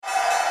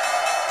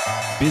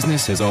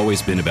Business has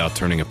always been about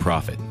turning a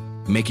profit,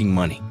 making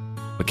money.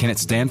 But can it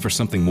stand for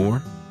something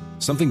more?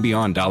 Something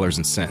beyond dollars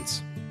and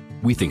cents?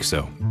 We think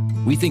so.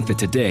 We think that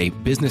today,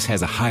 business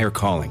has a higher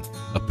calling,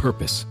 a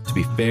purpose to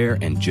be fair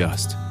and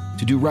just,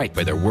 to do right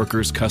by their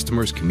workers,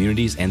 customers,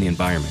 communities, and the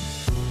environment.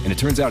 And it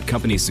turns out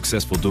companies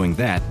successful doing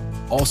that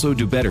also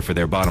do better for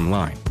their bottom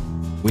line.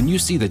 When you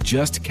see the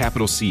Just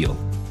Capital seal,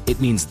 it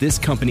means this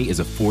company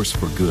is a force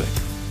for good.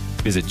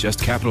 Visit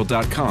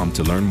justcapital.com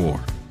to learn more.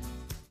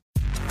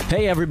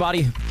 Hey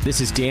everybody,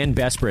 this is Dan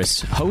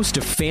Vespris, host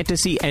of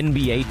Fantasy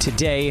NBA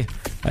Today,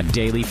 a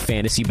daily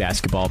fantasy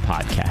basketball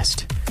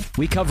podcast.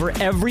 We cover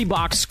every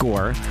box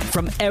score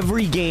from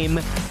every game,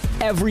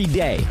 every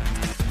day.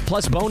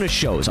 Plus bonus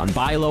shows on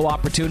buy low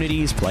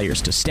opportunities,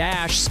 players to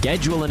stash,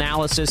 schedule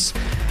analysis,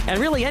 and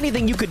really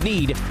anything you could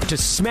need to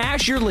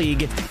smash your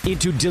league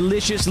into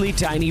deliciously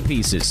tiny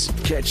pieces.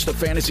 Catch the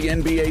Fantasy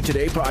NBA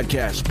Today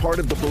podcast, part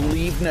of the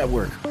Believe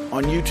Network,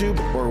 on YouTube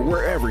or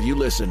wherever you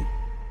listen.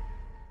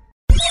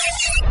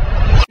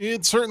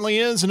 It certainly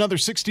is. Another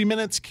 60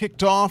 minutes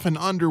kicked off and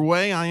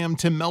underway. I am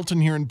Tim Melton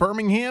here in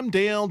Birmingham.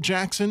 Dale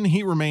Jackson,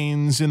 he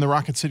remains in the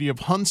rocket city of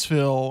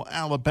Huntsville,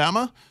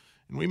 Alabama.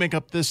 And we make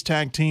up this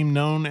tag team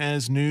known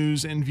as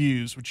News and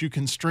Views, which you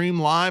can stream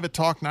live at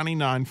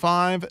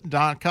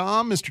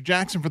talk995.com. Mr.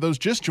 Jackson, for those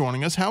just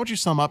joining us, how would you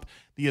sum up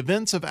the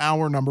events of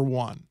hour number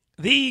one?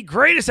 The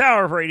greatest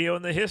hour of radio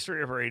in the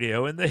history of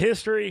radio, in the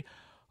history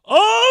of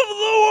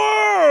the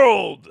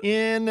world.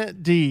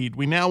 Indeed.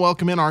 We now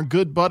welcome in our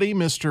good buddy,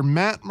 Mr.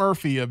 Matt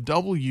Murphy of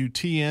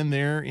WTN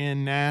there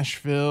in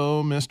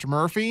Nashville. Mr.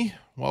 Murphy,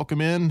 welcome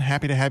in.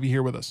 Happy to have you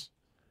here with us.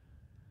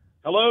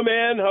 Hello,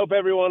 man. Hope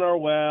everyone are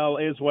well,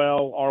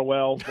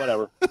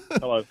 whatever.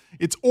 Hello.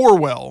 It's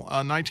Orwell,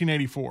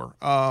 1984.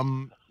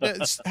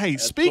 Hey,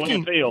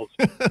 speaking,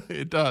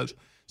 it does.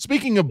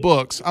 Speaking of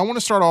books, I want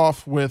to start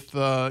off with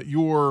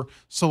your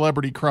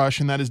celebrity crush,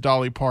 and that is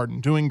Dolly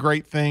Parton, doing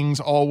great things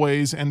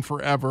always and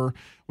forever,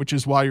 which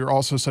is why you're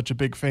also such a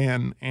big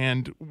fan.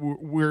 And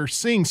we're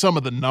seeing some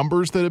of the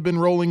numbers that have been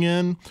rolling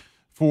in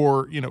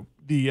for,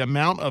 the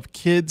amount of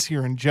kids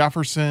here in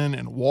Jefferson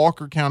and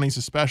Walker counties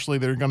especially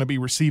that are going to be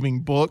receiving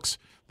books.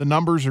 The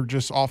numbers are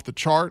just off the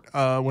chart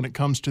when it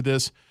comes to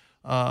this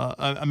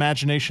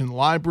Imagination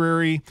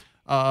Library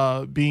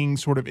being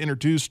sort of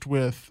introduced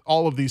with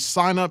all of these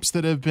signups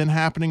that have been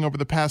happening over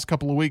the past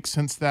couple of weeks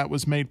since that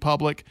was made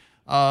public.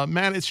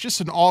 Matt, it's just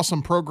an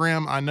awesome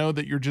program. I know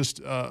that you're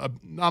just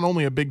not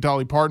only a big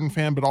Dolly Parton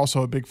fan, but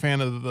also a big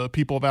fan of the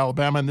people of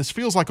Alabama, and this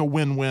feels like a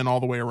win-win all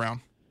the way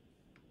around.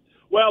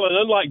 Well, and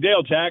unlike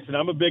Dale Jackson,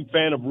 I'm a big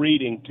fan of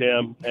reading,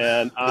 Tim,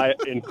 and I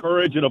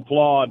encourage and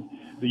applaud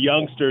the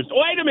youngsters.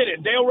 Wait a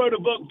minute, Dale wrote a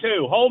book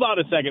too. Hold on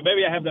a second.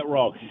 Maybe I have that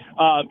wrong.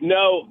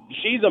 No,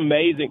 she's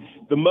amazing.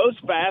 The most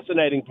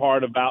fascinating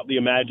part about the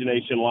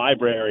Imagination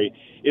Library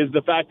is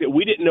the fact that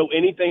we didn't know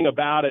anything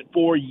about it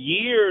for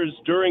years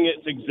during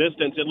its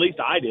existence. At least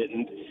I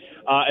didn't.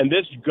 And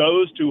this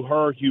goes to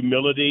her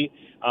humility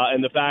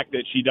and the fact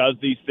that she does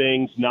these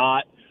things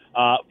not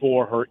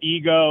for her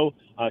ego.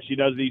 She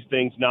does these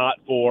things not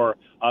for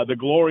the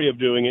glory of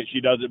doing it. She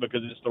does it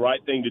because it's the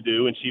right thing to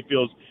do, and she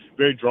feels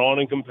very drawn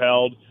and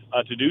compelled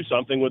to do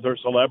something with her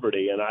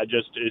celebrity. And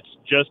it's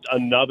just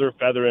another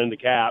feather in the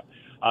cap.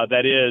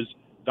 That is,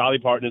 Dolly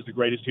Parton is the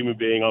greatest human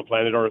being on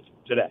planet Earth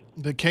today.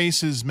 The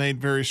case is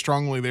made very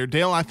strongly there.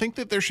 Dale, I think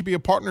that there should be a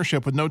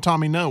partnership with No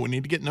Tommy No. We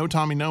need to get No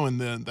Tommy No in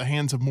the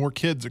hands of more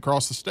kids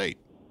across the state.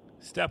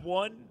 Step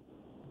one,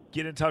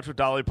 get in touch with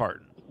Dolly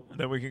Parton.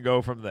 Then we can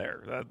go from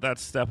there.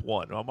 That's step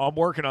one. I'm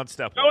working on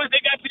step one. No, I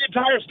think that's the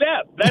entire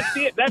step. That's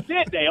it. That's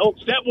it, Dale.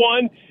 Step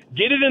one,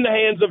 get it in the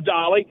hands of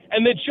Dolly,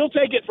 and then she'll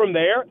take it from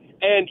there,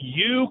 and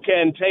you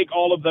can take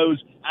all of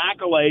those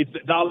accolades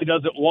that Dolly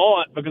doesn't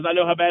want because I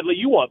know how badly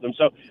you want them.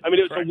 So, it's a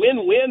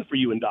win-win for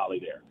you and Dolly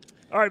there.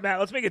 All right, Matt,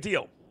 let's make a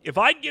deal. If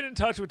I can get in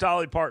touch with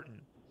Dolly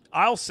Parton,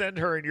 I'll send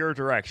her in your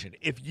direction.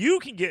 If you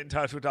can get in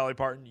touch with Dolly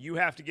Parton, you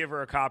have to give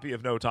her a copy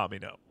of No Tommy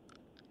No.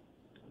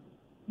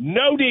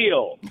 No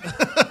deal.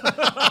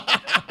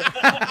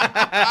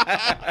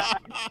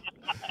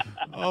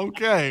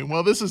 Okay,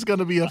 well, this is going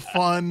to be a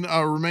fun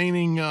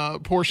remaining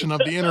portion of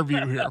the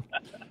interview here.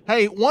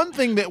 Hey, one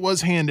thing that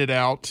was handed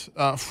out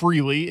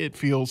freely, it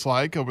feels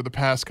like, over the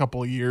past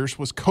couple of years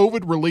was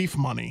COVID relief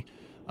money.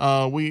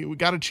 We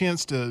got a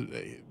chance to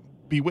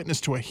be witness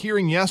to a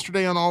hearing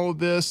yesterday on all of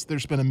this.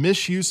 There's been a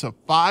misuse of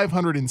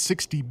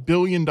 $560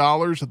 billion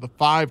of the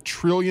 $5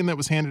 trillion that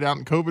was handed out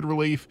in COVID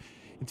relief.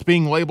 It's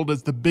being labeled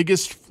as the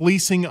biggest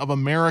fleecing of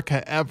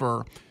America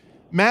ever.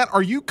 Matt,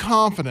 are you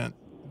confident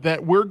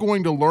that we're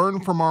going to learn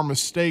from our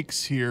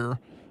mistakes here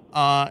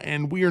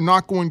and we are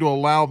not going to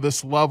allow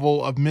this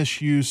level of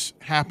misuse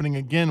happening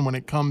again when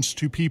it comes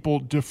to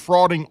people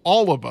defrauding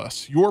all of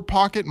us, your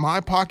pocket,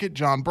 my pocket,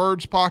 John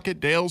Bird's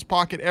pocket, Dale's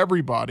pocket,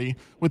 everybody,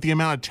 with the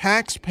amount of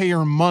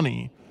taxpayer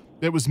money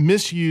that was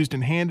misused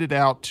and handed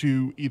out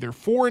to either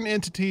foreign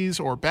entities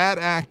or bad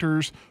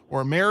actors or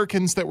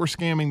Americans that were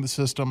scamming the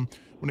system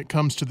when it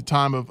comes to the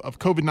time of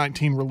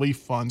COVID-19 relief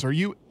funds? Are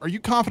you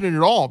confident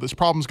at all this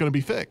problem is going to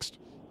be fixed?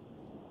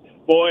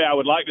 Boy, I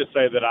would like to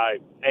say that I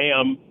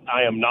am.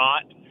 I am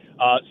not.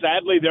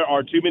 Sadly, there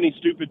are too many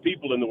stupid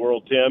people in the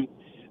world, Tim.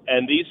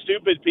 And these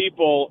stupid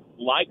people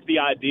like the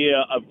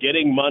idea of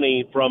getting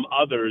money from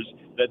others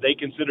that they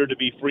consider to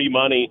be free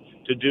money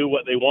to do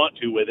what they want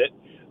to with it.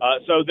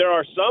 So there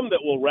are some that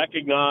will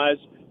recognize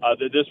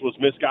that this was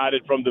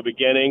misguided from the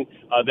beginning,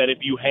 that if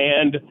you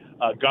hand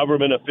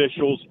government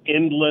officials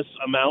endless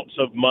amounts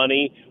of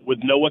money with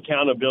no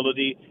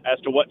accountability as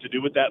to what to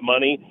do with that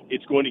money,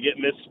 it's going to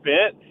get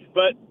misspent.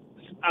 But,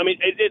 I mean,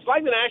 it's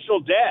like the national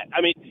debt.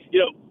 I mean,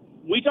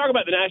 we talk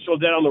about the national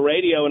debt on the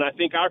radio, and I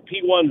think our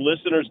P1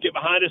 listeners get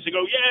behind us and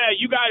go, yeah,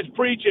 you guys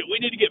preach it. We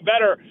need to get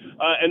better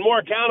and more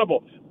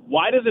accountable.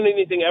 Why doesn't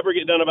anything ever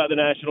get done about the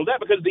national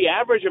debt? Because the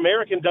average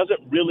American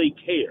doesn't really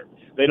care.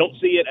 They don't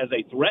see it as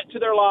a threat to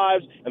their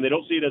lives, and they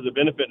don't see it as a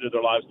benefit to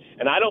their lives.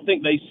 And I don't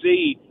think they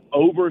see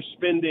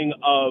overspending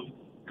of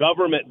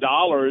government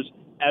dollars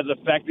as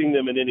affecting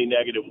them in any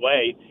negative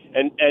way.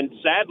 And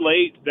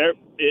sadly,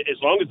 as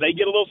long as they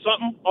get a little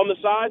something on the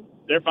side,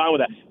 they're fine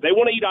with that. They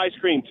want to eat ice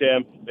cream,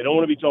 Tim. They don't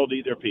want to be told to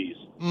eat their peas.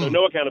 So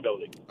no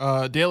accountability.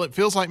 Dale, it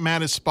feels like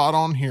Matt is spot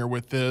on here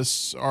with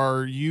this.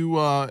 Do you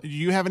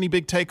have any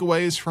big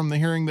takeaways from the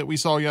hearing that we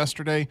saw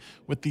yesterday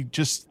with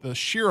the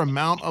sheer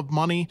amount of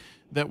money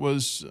that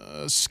was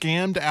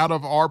scammed out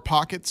of our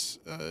pockets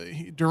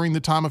during the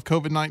time of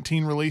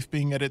COVID-19 relief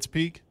being at its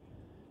peak?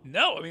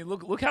 No, I mean,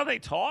 look how they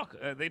talk.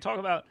 They talk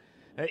about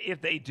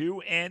if they do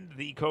end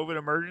the COVID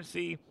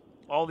emergency,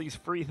 all these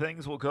free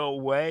things will go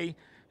away.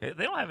 They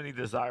don't have any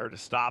desire to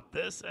stop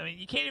this. I mean,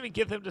 you can't even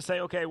get them to say,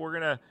 okay, we're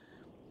going to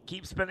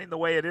keep spending the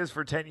way it is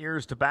for 10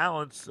 years to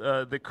balance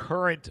the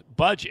current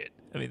budget.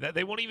 I mean,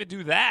 they won't even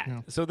do that.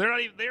 Yeah. So they're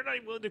not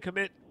even willing to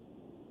commit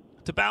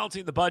to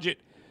balancing the budget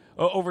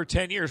over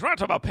 10 years. We're not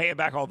talking about paying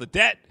back all the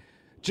debt,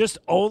 just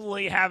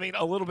only having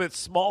a little bit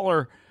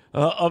smaller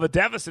of a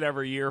deficit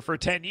every year for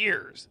 10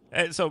 years.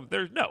 And so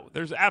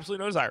there's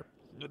absolutely no desire.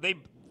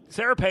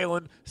 Sarah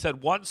Palin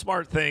said one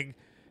smart thing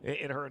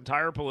in her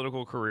entire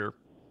political career,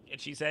 and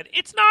she said,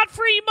 "It's not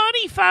free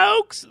money,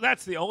 folks."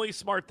 That's the only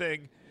smart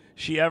thing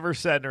she ever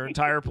said in her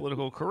entire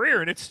political career,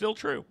 and it's still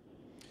true.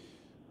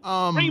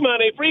 Free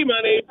money, free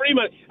money, free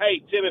money.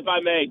 Hey, Tim, if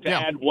I may,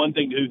 add one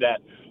thing to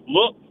that.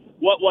 Look,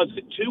 what was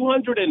it?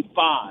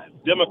 205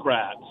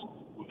 Democrats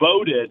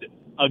voted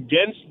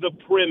against the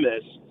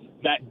premise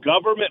that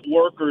government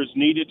workers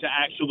needed to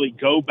actually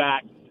go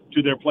back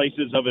to their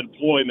places of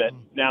employment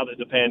now that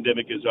the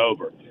pandemic is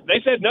over.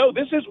 They said, no,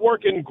 this is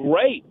working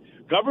great.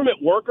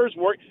 Government workers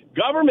work.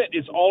 Government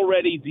is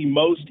already the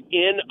most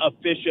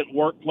inefficient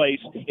workplace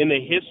in the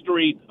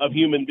history of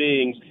human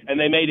beings, and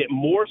they made it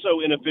more so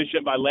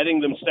inefficient by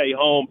letting them stay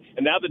home.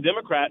 And now the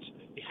Democrats,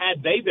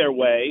 had they their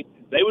way,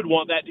 they would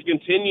want that to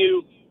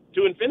continue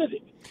to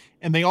infinity.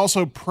 And they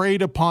also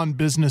preyed upon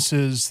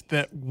businesses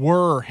that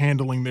were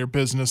handling their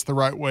business the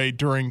right way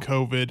during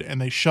COVID,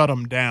 and they shut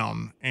them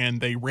down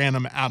and they ran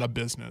them out of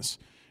business.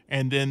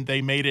 And then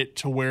they made it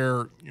to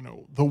where,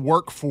 the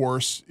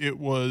workforce, it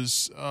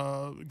was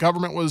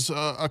government was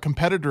a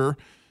competitor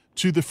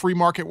to the free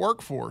market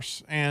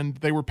workforce, and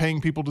they were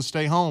paying people to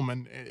stay home.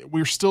 And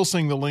we're still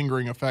seeing the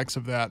lingering effects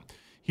of that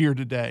here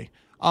today.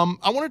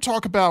 I want to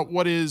talk about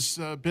what has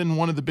been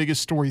one of the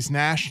biggest stories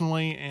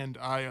nationally, and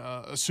I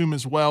assume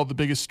as well the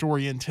biggest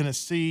story in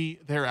Tennessee.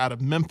 They're out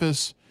of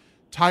Memphis.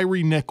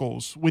 Tyre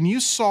Nichols. When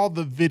you saw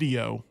the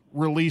video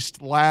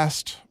released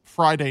last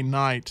Friday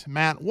night,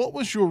 Matt, what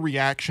was your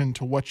reaction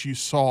to what you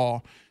saw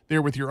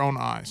there with your own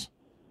eyes?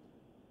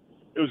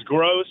 It was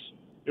gross.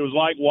 It was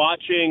like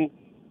watching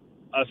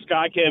a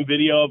Skycam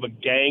video of a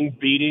gang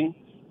beating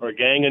or a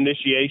gang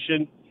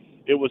initiation.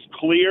 It was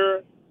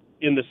clear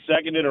in the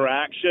second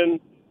interaction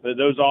that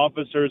those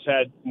officers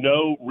had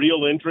no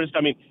real interest.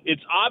 I mean,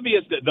 it's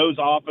obvious that those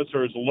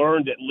officers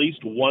learned at least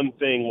one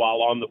thing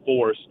while on the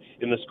force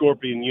in the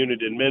Scorpion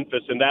unit in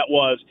Memphis, and that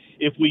was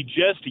if we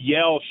just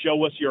yell,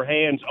 "Show us your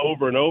hands,"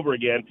 over and over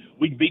again,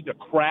 we can beat the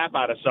crap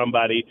out of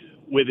somebody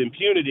with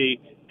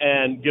impunity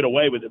and get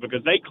away with it,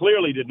 because they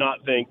clearly did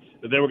not think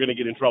that they were going to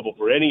get in trouble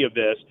for any of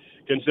this,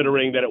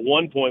 considering that at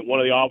one point one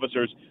of the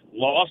officers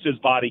lost his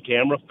body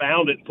camera,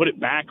 found it, and put it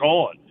back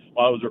on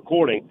while I was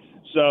recording.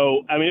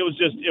 So, I mean,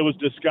 it was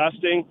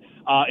disgusting.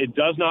 It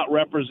does not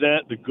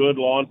represent the good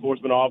law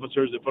enforcement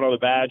officers that put on the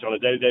badge on a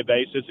day-to-day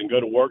basis and go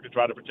to work to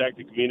try to protect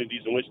the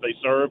communities in which they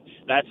serve.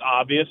 That's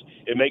obvious.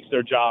 It makes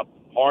their job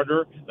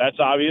harder. That's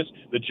obvious.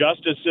 The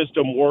justice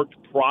system worked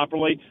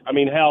properly. I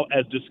mean, hell,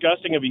 as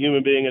disgusting of a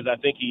human being as I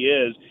think he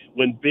is,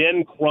 when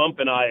Ben Crump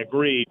and I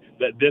agree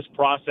that this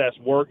process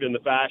worked in the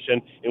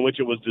fashion in which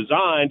it was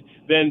designed,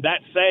 then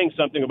that's saying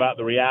something about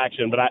the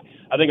reaction. But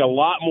I think a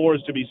lot more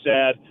is to be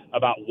said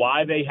about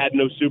why they had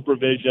no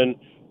supervision,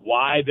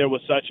 why there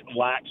was such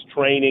lax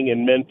training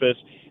in Memphis.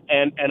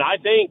 And I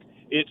think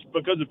It's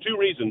because of two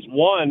reasons.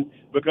 One,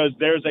 because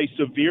there's a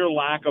severe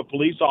lack of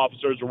police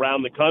officers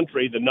around the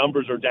country. The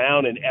numbers are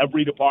down in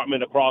every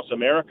department across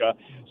America.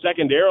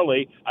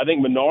 Secondarily, I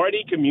think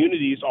minority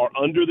communities are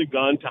under the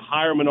gun to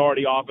hire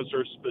minority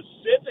officers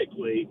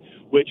specifically,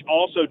 which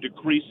also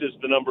decreases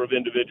the number of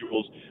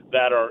individuals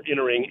that are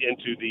entering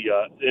into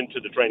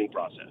the training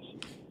process.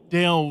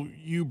 Dale,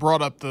 you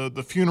brought up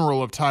the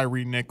funeral of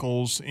Tyre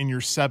Nichols in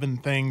your 7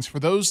 things. For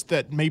those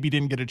that maybe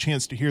didn't get a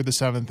chance to hear the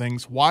 7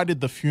 things, why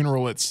did the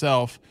funeral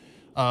itself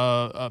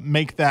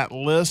make that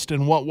list,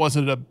 and what was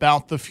it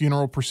about the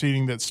funeral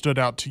proceeding that stood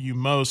out to you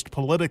most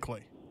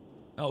politically?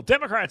 Well,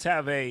 Democrats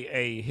have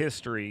a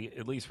history,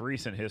 at least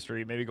recent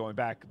history, maybe going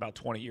back about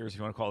 20 years if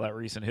you want to call that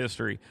recent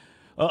history,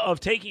 of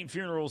taking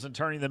funerals and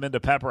turning them into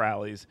pep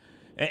rallies.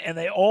 And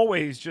they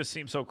always just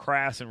seem so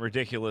crass and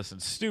ridiculous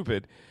and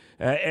stupid.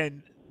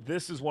 And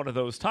this is one of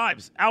those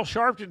times. Al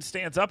Sharpton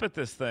stands up at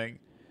this thing,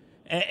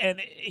 and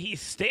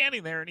he's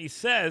standing there, and he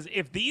says,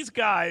 if these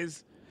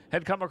guys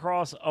had come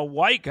across a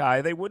white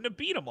guy, they wouldn't have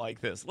beat him like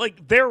this.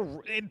 Like, their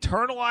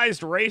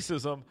internalized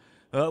racism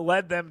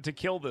led them to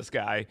kill this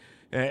guy,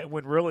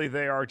 when really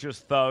they are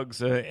just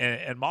thugs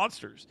and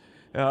monsters.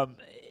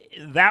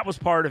 That was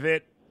part of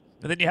it.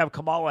 And then you have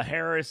Kamala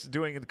Harris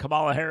doing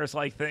Kamala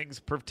Harris-like things,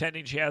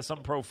 pretending she has some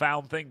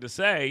profound thing to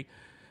say,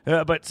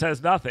 but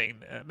says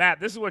nothing.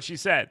 Matt, this is what she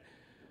said.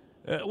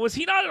 Was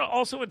he not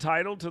also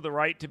entitled to the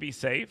right to be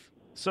safe?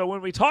 So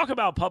when we talk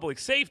about public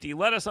safety,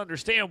 let us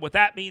understand what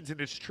that means in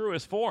its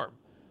truest form.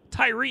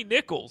 Tyre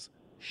Nichols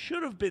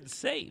should have been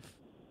safe.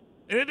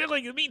 And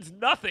it means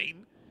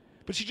nothing,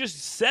 but she just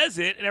says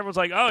it, and everyone's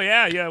like, oh,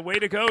 yeah, way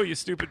to go, you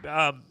stupid,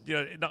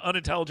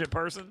 unintelligent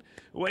person.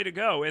 Way to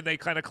go. And they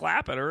kind of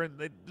clap at her, and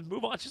they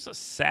move on. It's just a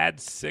sad,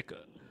 sick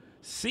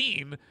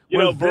scene.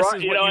 I'll say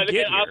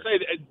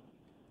that.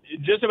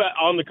 Just about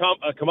on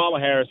the Kamala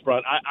Harris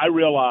front, I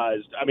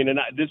realized,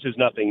 this is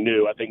nothing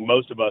new. I think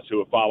most of us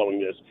who are following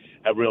this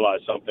have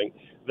realized something,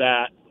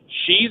 that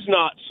she's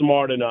not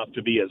smart enough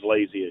to be as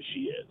lazy as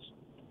she is.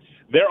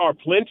 There are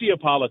plenty of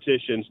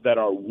politicians that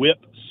are whip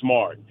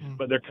smart,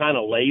 but they're kind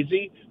of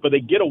lazy, but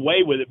they get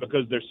away with it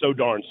because they're so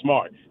darn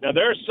smart. Now,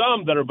 there are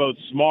some that are both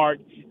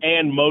smart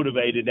and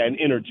motivated and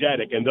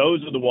energetic, and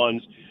those are the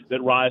ones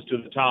that rise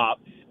to the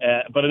top.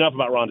 But enough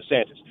about Ron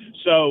DeSantis.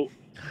 So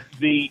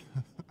the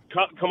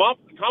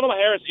Kamala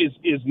Harris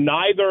is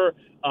neither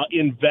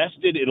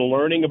invested in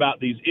learning about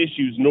these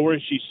issues, nor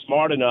is she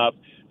smart enough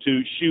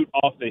to shoot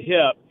off the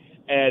hip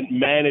and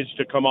manage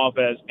to come off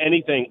as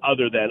anything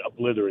other than a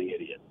blithering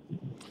idiot.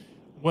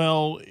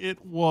 Well,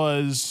 it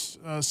was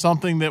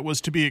something that was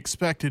to be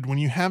expected when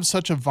you have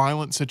such a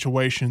violent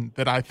situation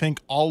that I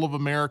think all of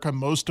America,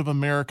 most of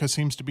America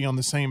seems to be on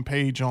the same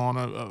page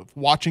on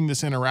watching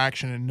this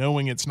interaction and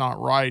knowing it's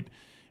not right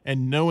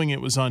and knowing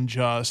it was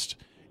unjust.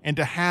 And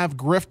to have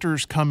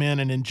grifters come in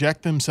and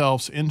inject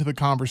themselves into the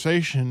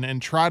conversation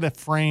and try to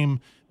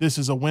frame this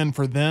as a win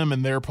for them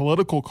and their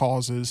political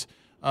causes,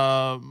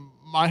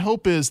 my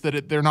hope is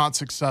that they're not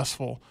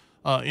successful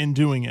in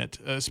doing it,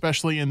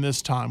 especially in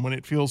this time when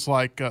it feels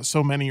like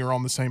so many are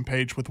on the same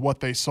page with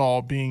what they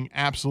saw being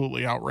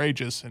absolutely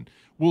outrageous. And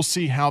we'll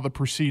see how the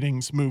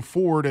proceedings move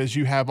forward, as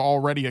you have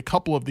already a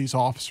couple of these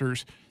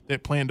officers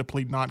that plan to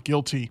plead not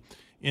guilty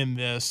in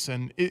this.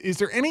 And is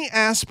there any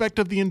aspect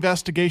of the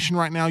investigation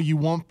right now you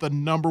want the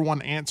number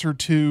one answer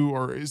to,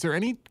 or is there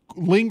any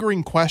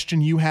lingering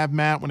question you have,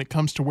 Matt, when it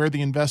comes to where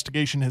the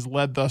investigation has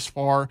led thus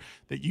far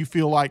that you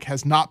feel like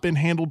has not been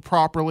handled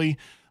properly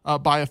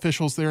by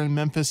officials there in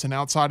Memphis and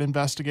outside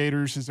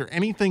investigators? Is there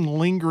anything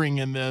lingering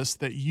in this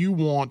that you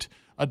want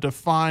a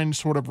defined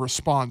sort of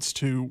response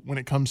to when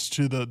it comes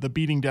to the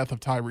beating death of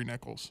Tyre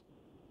Nichols?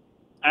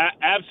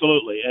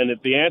 Absolutely. And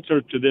if the answer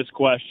to this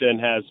question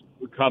has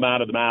come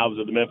out of the mouths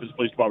of the Memphis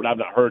Police Department, I've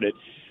not heard it,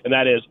 and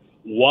that is,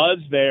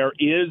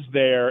 is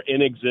there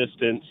in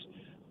existence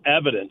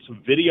evidence,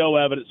 video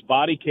evidence,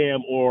 body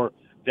cam or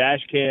dash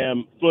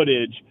cam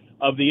footage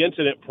of the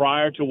incident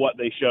prior to what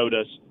they showed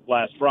us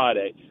last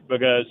Friday?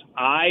 Because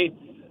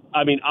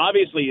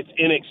obviously it's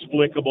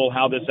inexplicable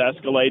how this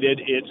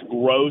escalated. It's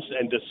gross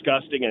and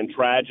disgusting and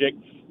tragic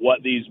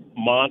what these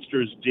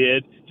monsters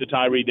did to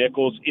Tyre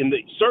Nichols.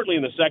 Certainly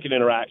in the second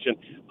interaction,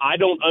 I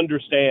don't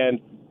understand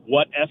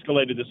what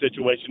escalated the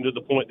situation to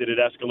the point that it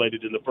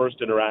escalated in the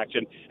first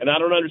interaction, and I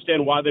don't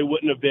understand why they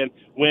wouldn't have been.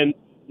 When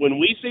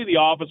we see the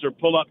officer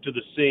pull up to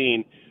the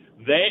scene,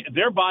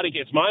 their body,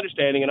 it's my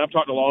understanding, and I've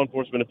talked to law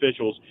enforcement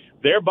officials,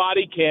 their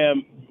body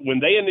cam, when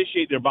they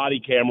initiate their body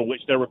camera,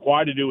 which they're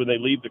required to do when they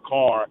leave the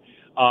car,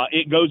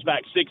 it goes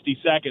back 60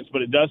 seconds,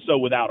 but it does so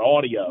without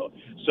audio.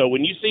 So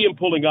when you see him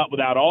pulling up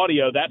without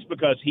audio, that's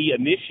because he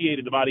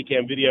initiated the body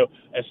cam video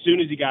as soon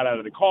as he got out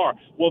of the car.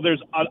 Well,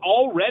 there's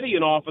already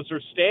an officer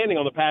standing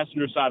on the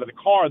passenger side of the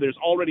car. There's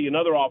already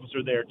another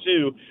officer there,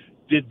 too.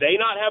 Did they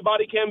not have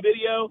body cam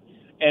video?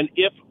 And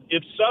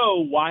if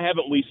so, why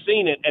haven't we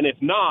seen it? And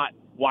if not,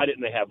 why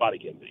didn't they have body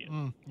cam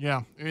video?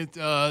 Yeah, it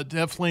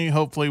definitely,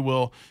 hopefully,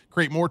 will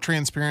create more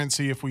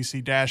transparency if we see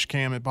dash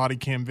cam and body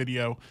cam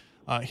video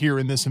here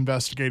in this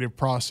investigative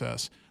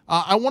process.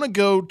 I want to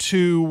go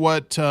to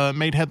what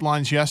made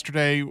headlines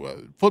yesterday.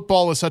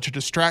 Football is such a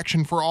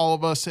distraction for all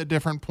of us at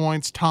different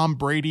points. Tom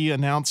Brady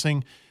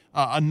announcing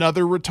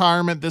another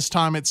retirement. This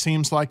time it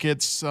seems like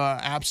it's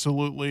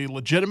absolutely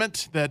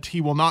legitimate that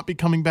he will not be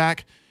coming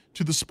back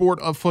to the sport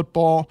of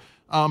football.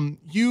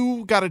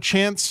 You got a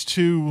chance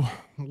to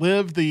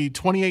live the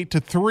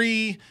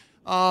 28-3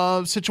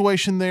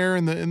 situation there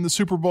in the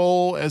Super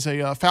Bowl as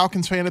a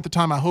Falcons fan at the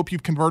time. I hope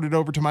you've converted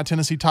over to my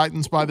Tennessee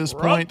Titans by this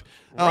point.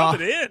 Rub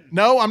it in.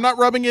 No, I'm not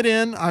rubbing it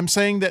in. I'm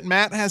saying that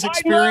Matt has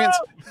experience.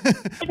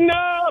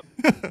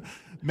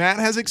 Matt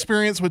has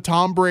experience with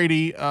Tom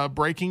Brady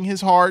breaking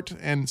his heart,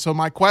 and so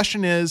my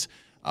question is,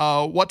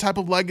 what type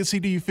of legacy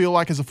do you feel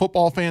like as a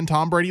football fan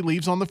Tom Brady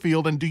leaves on the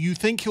field, and do you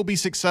think he'll be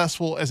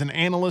successful as an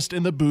analyst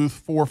in the booth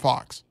for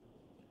Fox?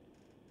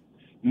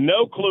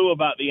 No clue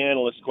about the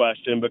analyst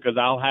question because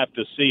I'll have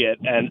to see it,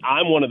 and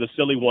I'm one of the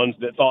silly ones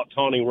that thought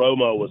Tony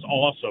Romo was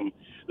awesome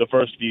the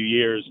first few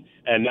years,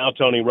 and now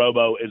Tony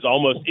Romo is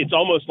it's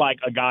almost like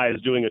a guy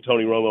is doing a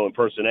Tony Romo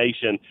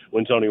impersonation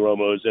when Tony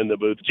Romo is in the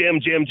booth. Jim.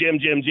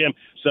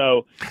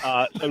 So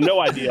no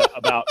idea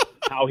about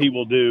how he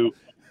will do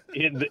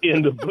in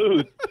the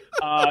booth.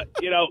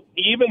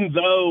 Even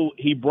though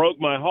he broke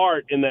my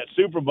heart in that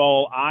Super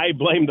Bowl, I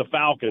blame the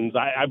Falcons.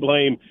 I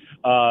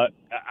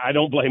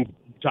don't blame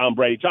Tom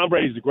Brady. Tom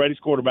Brady is the greatest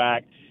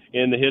quarterback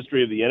in the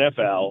history of the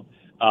NFL.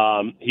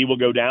 He will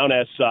go down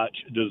as such,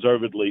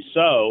 deservedly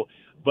so.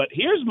 But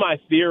here's my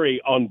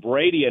theory on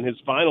Brady and his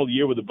final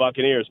year with the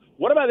Buccaneers.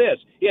 What about this?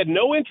 He had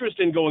no interest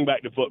in going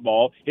back to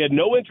football. He had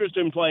no interest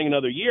in playing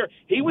another year.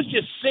 He was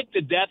just sick to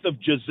death of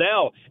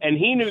Giselle, and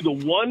he knew the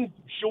one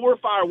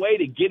surefire way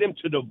to get her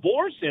to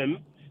divorce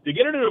him,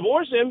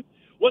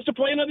 was to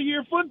play another year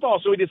of football.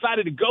 So he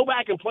decided to go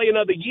back and play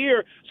another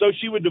year so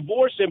she would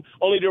divorce him,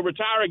 only to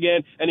retire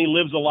again, and he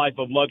lives a life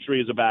of luxury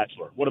as a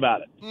bachelor. What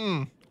about it?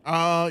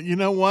 You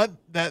know what?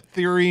 That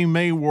theory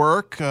may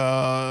work.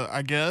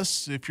 I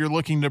guess if you're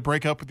looking to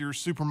break up with your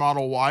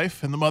supermodel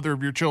wife and the mother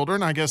of your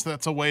children, I guess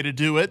that's a way to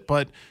do it.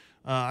 But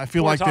I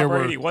feel like Tom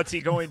Brady, what's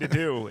he going to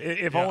do?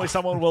 If only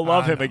someone will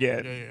love him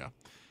again. Yeah.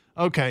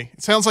 Okay.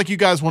 It sounds like you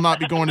guys will not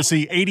be going to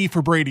see 80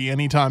 for Brady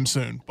anytime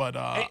soon. But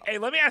hey,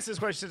 let me ask this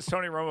question since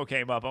Tony Romo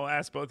came up. I'll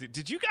ask both of you.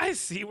 Did you guys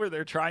see where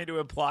they're trying to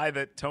imply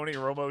that Tony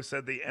Romo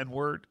said the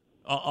N-word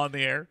on the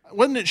air?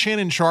 Wasn't it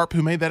Shannon Sharp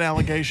who made that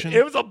allegation?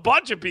 It was a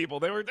bunch of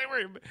people. They were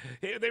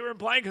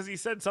implying because he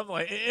said something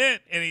like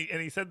and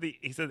he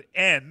said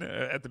N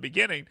at the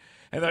beginning,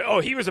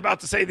 and he was about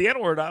to say the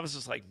N-word. I was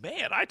just like,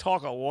 man, I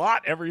talk a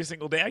lot every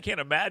single day. I can't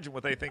imagine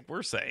what they think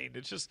we're saying.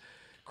 It's just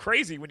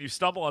crazy when you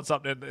stumble on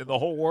something and the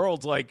whole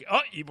world's like,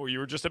 you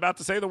were just about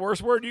to say the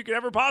worst word you could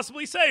ever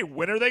possibly say.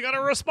 When are they going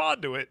to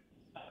respond to it?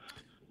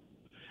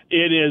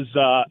 It is.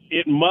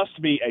 It must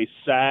be a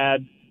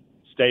sad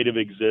state of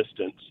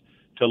existence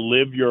to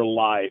live your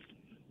life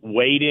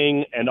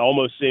waiting and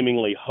almost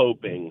seemingly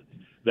hoping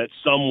that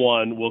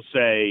someone will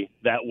say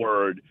that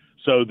word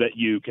so that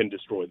you can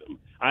destroy them.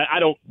 I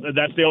don't.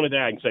 That's the only thing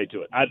I can say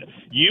to it.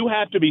 You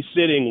have to be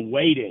sitting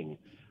waiting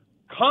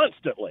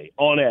constantly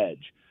on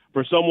edge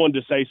for someone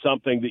to say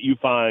something that you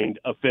find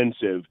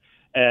offensive.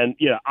 And,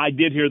 I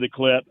did hear the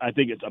clip. I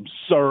think it's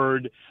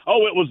absurd.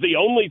 It was the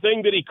only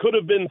thing that he could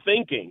have been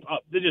thinking.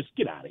 Just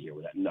get out of here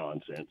with that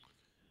nonsense.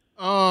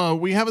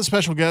 We have a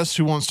special guest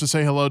who wants to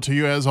say hello to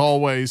you, as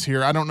always,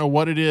 here. I don't know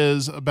what it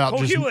is about.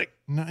 Cole Kubelik.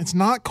 No, it's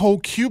not Cole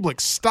Kubelik.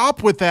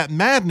 Stop with that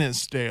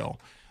madness, Dale.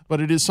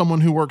 But it is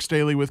someone who works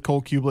daily with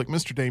Cole Kubelik,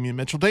 Mr. Damian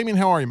Mitchell. Damian,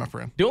 how are you, my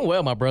friend? Doing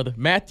well, my brother.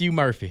 Matthew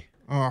Murphy.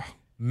 Oh.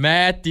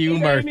 Matthew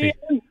Murphy.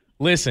 Damian.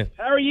 Listen.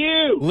 How are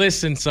you?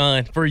 Listen,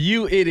 son. For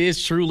you, it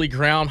is truly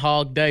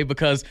Groundhog Day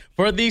because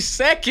for the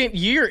second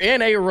year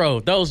in a row,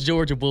 those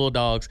Georgia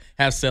Bulldogs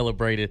have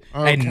celebrated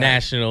a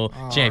national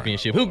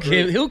championship.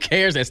 Right. Who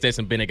cares that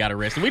Stetson Bennett got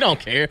arrested? We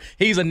don't care.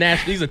 He's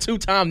a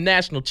two-time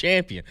national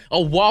champion. A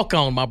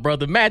walk-on, my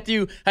brother.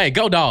 Matthew, hey,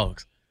 go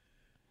Dogs.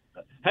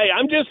 Hey,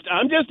 I'm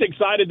just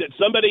excited that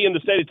somebody in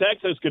the state of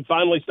Texas could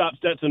finally stop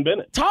Stetson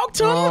Bennett. Talk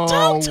to him.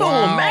 Talk to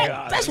him,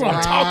 man. That's what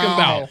I'm talking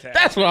about.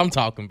 That's what I'm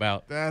talking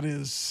about. That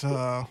is,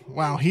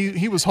 wow.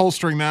 He was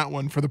holstering that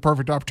one for the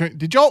perfect opportunity.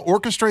 Did y'all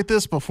orchestrate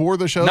this before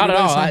the show? Not at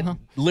all. I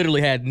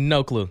literally had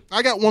no clue.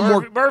 I got one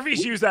more.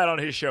 Murphy's used that on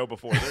his show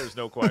before. There's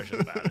no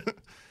question about it.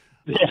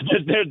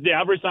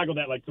 I've recycled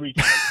that like 3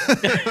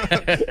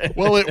 times.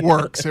 Well, it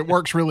works. It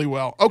works really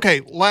well.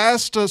 Okay,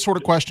 last sort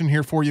of question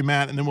here for you,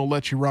 Matt, and then we'll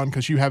let you run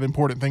because you have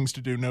important things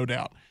to do, no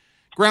doubt.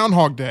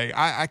 Groundhog Day.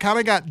 I kind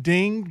of got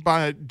dinged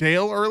by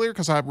Dale earlier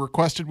because I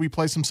requested we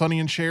play some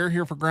Sonny and Cher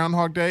here for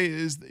Groundhog Day.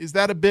 Is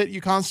that a bit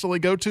you constantly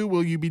go to?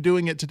 Will you be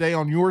doing it today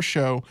on your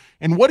show?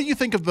 And what do you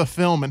think of the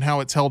film and how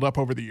it's held up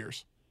over the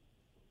years?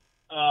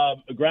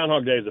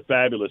 Groundhog Day is a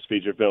fabulous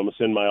feature film. It's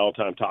in my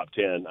all-time top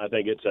 10. I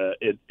think it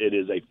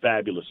is a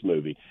fabulous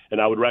movie, and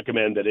I would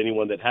recommend that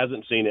anyone that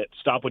hasn't seen it,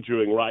 stop what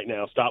you're doing right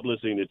now, stop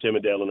listening to Tim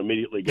and Dale, and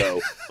immediately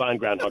go find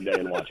Groundhog Day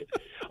and watch it.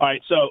 All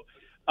right, so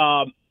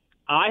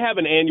I have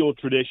an annual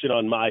tradition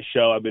on my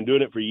show. I've been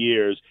doing it for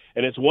years,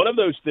 and it's one of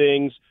those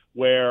things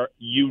where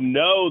you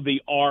know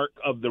the arc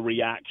of the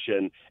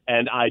reaction,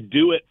 and I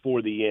do it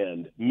for the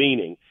end,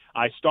 meaning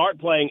I start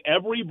playing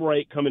every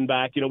break coming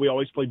back. We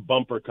always play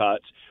bumper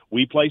cuts.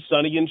 We play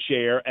Sonny and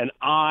Cher, and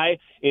I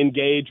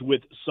engage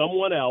with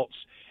someone else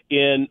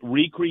in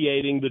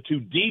recreating the two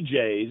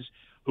DJs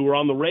who are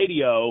on the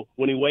radio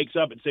when he wakes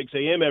up at 6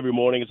 a.m. every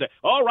morning and say,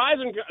 "Oh, rise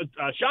and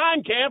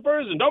shine,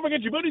 campers, and don't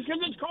forget your booties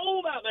because it's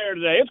cold out there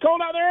today. It's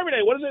cold out there every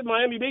day. What is it,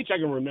 Miami Beach? I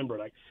can remember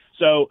it."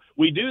 So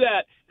we do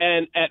that,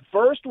 and at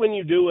first when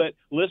you do it,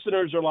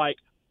 listeners are like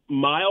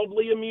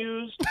mildly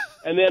amused,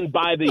 and then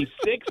by the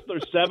sixth or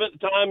seventh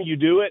time you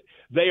do it,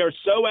 they are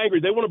so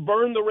angry they want to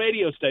burn the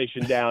radio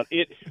station down.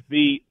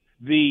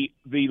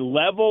 The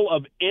level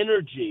of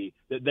energy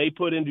that they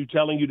put into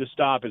telling you to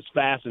stop is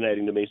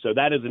fascinating to me. So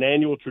that is an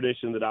annual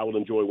tradition that I will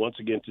enjoy once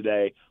again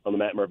today on the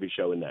Matt Murphy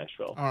Show in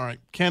Nashville. All right.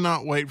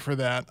 Cannot wait for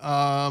that.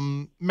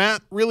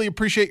 Matt, really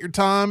appreciate your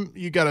time.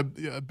 You got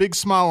a big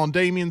smile on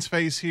Damien's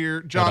face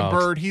here. John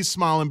Bird, he's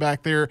smiling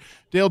back there.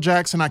 Dale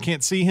Jackson, I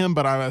can't see him,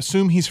 but I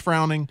assume he's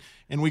frowning.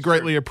 And we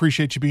greatly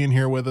appreciate you being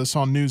here with us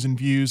on News and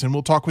Views. And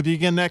we'll talk with you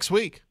again next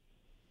week.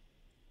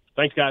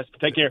 Thanks, guys.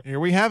 Take care.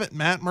 Here we have it.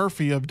 Matt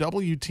Murphy of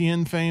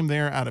WTN fame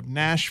there out of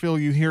Nashville.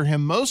 You hear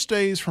him most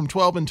days from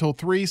 12 until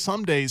 3,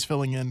 some days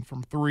filling in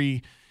from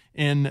 3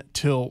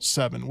 until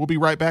 7. We'll be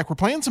right back. We're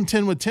playing some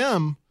 10 with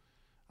Tim.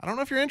 I don't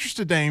know if you're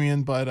interested,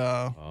 Damien, but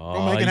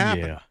we'll make it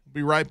happen. Yeah. We'll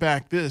be right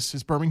back. This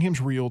is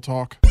Birmingham's Real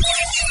Talk.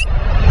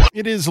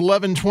 It is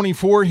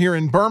 11:24 here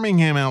in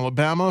Birmingham,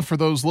 Alabama. For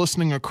those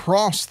listening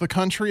across the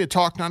country at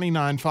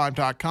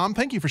talk995.com,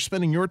 thank you for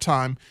spending your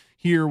time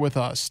here with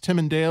us. Tim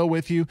and Dale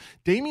with you.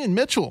 Damien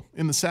Mitchell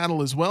in the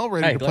saddle as well,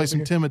 ready to play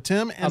some Tim with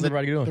Tim. How's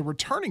everybody doing? The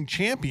returning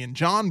champion,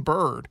 John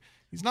Bird.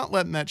 He's not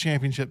letting that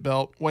championship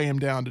belt weigh him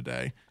down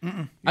today.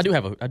 I do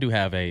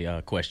have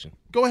a question.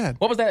 Go ahead.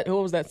 What was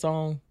that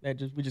song that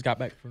we just got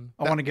back from?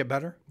 I Want to Get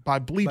Better? By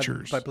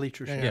Bleachers. By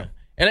Bleachers, yeah.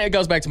 And it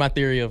goes back to my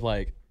theory of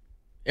like,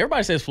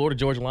 everybody says Florida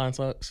Georgia line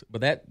sucks, but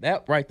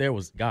that right there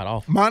was god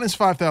awful. Minus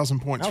 5,000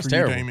 points for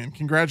terrible. you, Damien.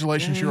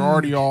 Congratulations, you're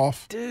already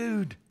off.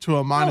 Dude. To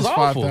a minus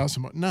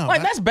 5,000. No.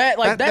 That's bad.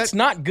 That's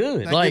not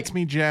good. That gets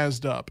me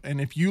jazzed up.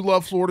 And if you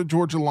love Florida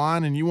Georgia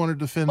line and you want to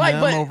defend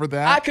them over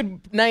that. I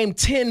could name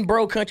 10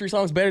 bro country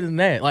songs better than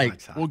that.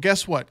 Well,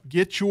 guess what?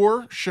 Get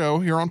your show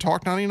here on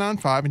Talk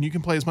 99.5 and you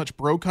can play as much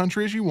bro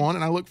country as you want.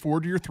 And I look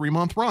forward to your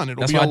 3-month run.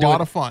 It'll be a lot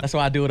of fun. That's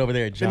why I do it over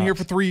there at John's. Been here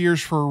for 3 years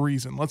for a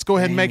reason. Let's go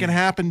ahead and make it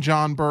happen,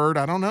 John Bird.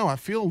 I don't know. I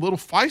feel a little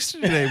feisty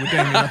today with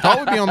Damien. I thought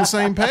we'd be on the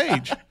same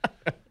page.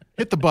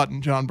 Hit the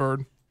button, John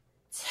Bird.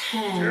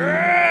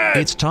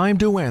 It's time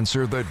to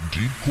answer the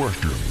deep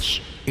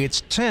questions.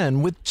 It's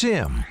 10 with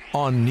Tim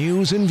on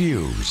News and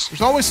Views.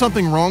 There's always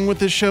something wrong with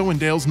this show, and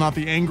Dale's not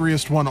the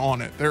angriest one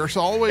on it. There's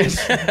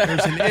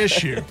an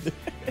issue.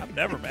 I'm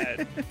never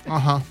mad.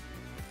 All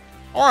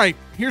right,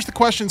 here's the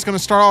question. It's going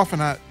to start off,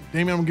 and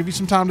Damien, I'm going to give you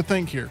some time to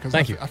think here because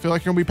I feel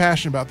like you're going to be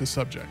passionate about this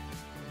subject.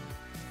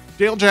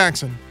 Dale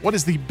Jackson, what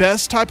is the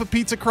best type of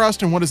pizza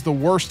crust and what is the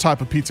worst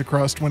type of pizza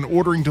crust when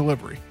ordering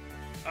delivery?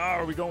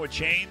 Are we going with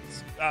chains?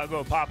 I'll go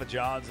with Papa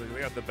John's. They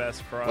got the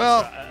best crust.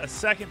 Well, a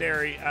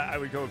secondary, I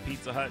would go with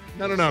Pizza Hut.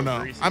 No.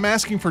 Greasy. I'm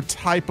asking for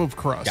type of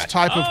crust. Gotcha.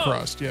 Type of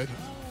crust, yeah.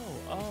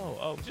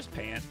 Just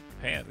pan.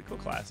 Pan, the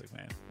classic,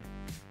 man.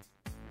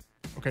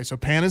 Okay, so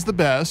pan is the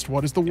best.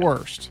 What is the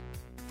worst?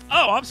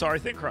 Oh, I'm sorry.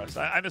 Thin crust.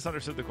 I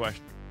misunderstood the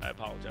question. I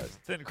apologize.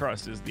 Thin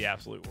crust is the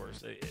absolute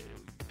worst.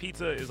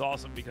 Pizza is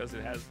awesome because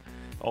it has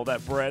all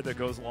that bread that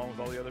goes along with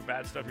all the other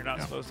bad stuff you're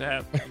not supposed to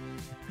have.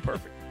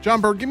 Perfect.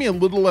 John Bird, give me a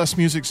little less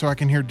music so I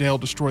can hear Dale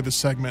destroy the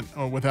segment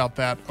without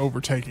that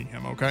overtaking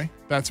him, okay?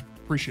 That's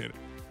appreciated.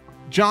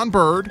 John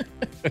Bird,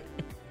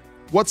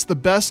 what's the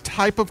best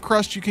type of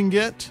crust you can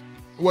get?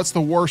 What's the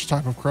worst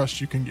type of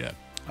crust you can get?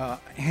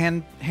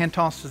 Hand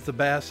tossed is the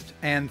best,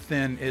 and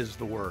thin is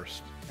the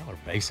worst. Y'all are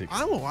basic.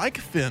 I like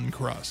thin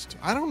crust.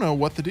 I don't know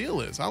what the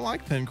deal is. I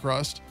like thin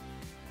crust.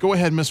 Go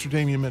ahead, Mr.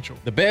 Damien Mitchell.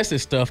 The best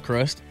is stuffed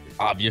crust,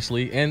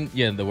 obviously, and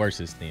the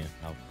worst is thin.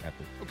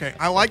 Okay,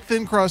 I like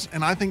thin crust,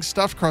 and I think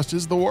stuffed crust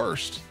is the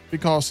worst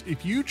because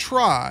if you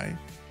try,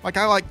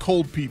 I like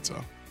cold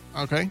pizza,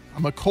 okay?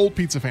 I'm a cold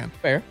pizza fan.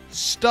 Fair.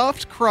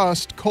 Stuffed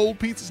crust, cold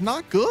pizza is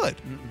not good.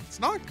 It's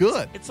not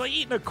good. It's like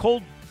eating a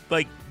cold,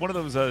 one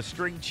of those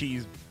string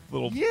cheese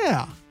little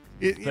Yeah.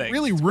 It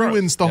really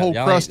ruins the whole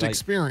crust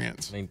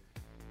experience.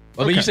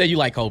 But you said you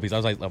like cold pizza. I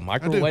was like, a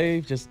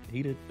microwave, just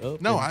heat it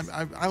up. No,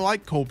 I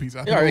like cold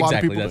pizza. I think a lot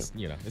exactly. Of people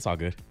do. It's all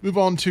good. Move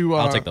on to...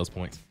 I'll take those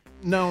points.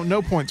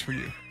 No points for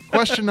you.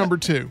 Question number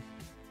 2.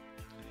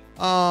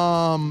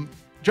 John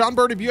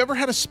Bird, have you ever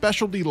had a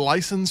specialty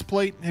license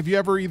plate? Have you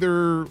ever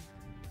either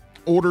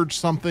ordered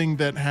something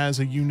that has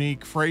a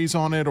unique phrase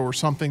on it or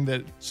something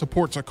that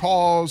supports a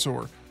cause?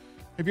 Or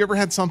have you ever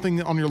had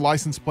something on your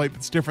license plate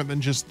that's different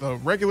than just the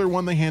regular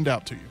one they hand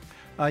out to you?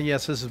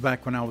 Yes, this is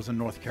back when I was in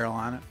North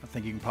Carolina. I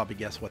think you can probably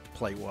guess what the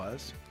plate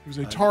was. It was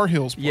a Tar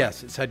Heels plate.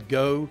 Yes, it said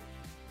Go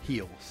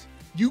Heels.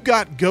 You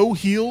got Go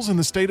Heels in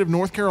the state of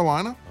North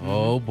Carolina?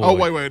 Oh, boy.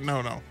 Oh, wait.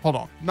 No. Hold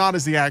on. Not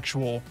as the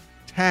actual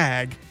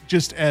tag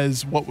just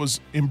as what was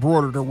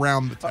embroidered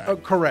around the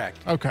tag. Correct.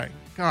 Okay.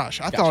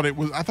 Gosh, I thought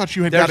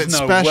you had There's got it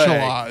no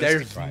specialized. way.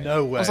 There's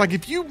no way. I was like,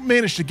 if you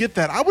managed to get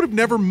that, I would have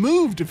never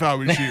moved if I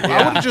was you.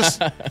 I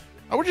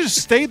would have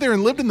just stayed there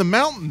and lived in the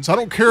mountains. I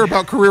don't care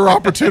about career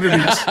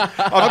opportunities.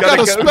 I've got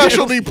a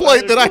specialty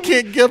plate that I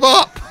can't give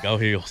up. Go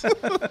Heels.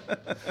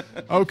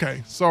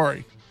 Okay,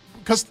 sorry.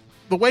 Because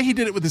the way he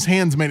did it with his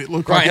hands made it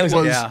look like it was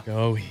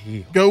Go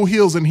Heels. Go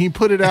Heels, and he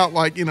put it out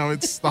like,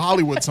 it's the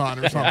Hollywood sign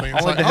or something.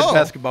 It's Only like, the head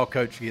basketball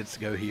coach gets to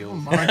go Heels. Oh,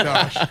 my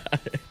gosh.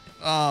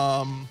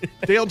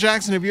 Dale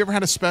Jackson, have you ever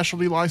had a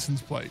specialty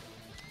license plate?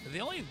 The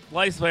only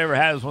license I ever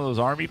had was one of those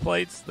Army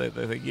plates that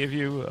they give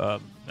you.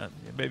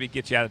 Maybe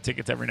get you out of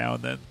tickets every now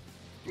and then.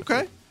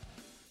 Okay.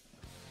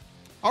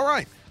 All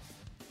right.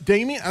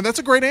 Damien, that's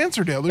a great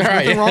answer, Dale. There's All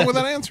right, nothing wrong with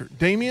that answer.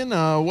 Damien,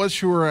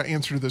 what's your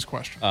answer to this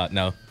question?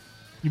 No.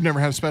 You've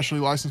never had a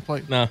specialty license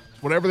plate? No.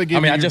 Whatever they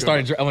give you. I just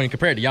started.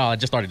 Compared to y'all, I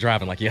just started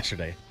driving like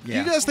yesterday. Do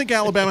you guys think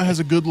Alabama has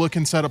a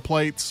good-looking set of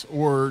plates,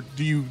 or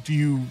do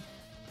you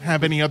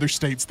have any other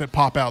states that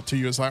pop out to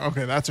you as like,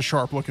 okay, that's a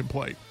sharp-looking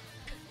plate?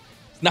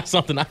 It's not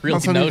something I really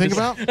Not something notice.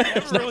 you think about?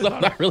 It's not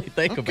something I really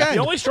think about. The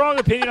only strong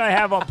opinion I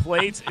have on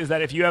plates is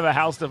that if you have a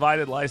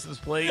house-divided license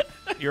plate,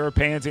 you're a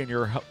pansy and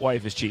your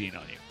wife is cheating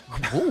on you.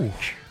 Ooh,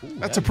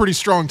 that's a pretty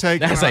strong take.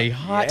 That's a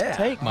hot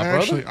take, my brother.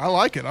 Actually, I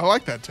like it. I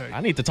like that take.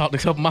 I need to talk to a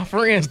couple of my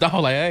friends,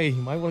 dog. Like, hey,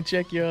 you might want to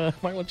check your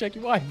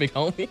wife, big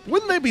homie.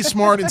 Wouldn't they be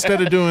smart instead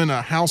of doing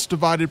a house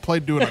divided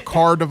plate, doing a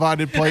car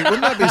divided plate?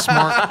 Wouldn't that be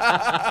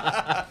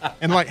smart?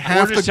 And like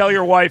half or just tell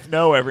your wife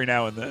no every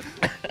now and then.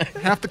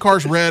 Half the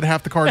car's red,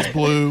 half the car's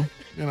blue.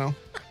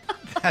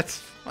 That's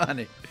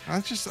funny.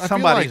 I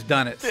Somebody's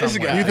done it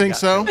somewhere. You think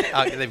so?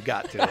 They've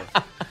got to.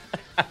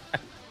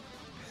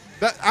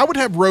 I would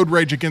have road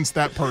rage against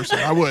that person.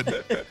 I would.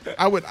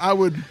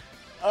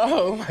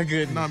 Oh my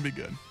goodness. Not be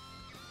good.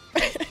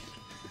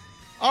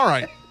 All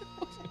right.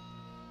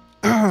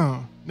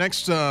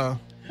 Next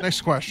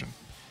question.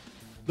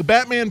 The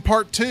Batman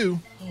Part 2.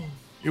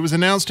 It was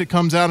announced it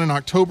comes out in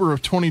October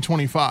of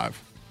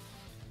 2025.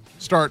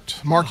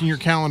 Start marking your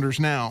calendars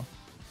now.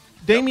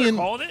 Damien,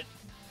 called it?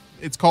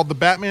 It's called The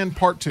Batman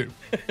Part 2.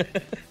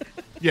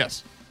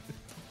 Yes.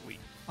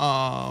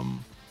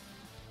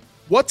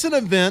 What's an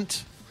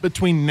event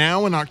between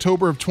now and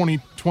October of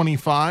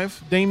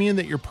 2025, Damien,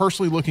 that you're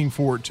personally looking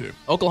forward to?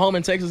 Oklahoma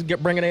and Texas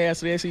bringing their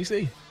ass to the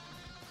SEC.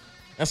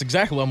 That's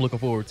exactly what I'm looking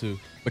forward to.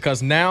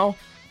 Because now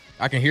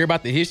I can hear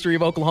about the history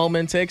of Oklahoma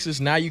and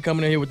Texas. Now you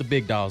coming in here with the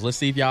big dogs. Let's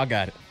see if y'all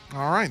got it.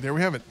 All right, there we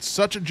have it.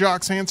 Such a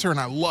jock's answer, and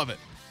I love it.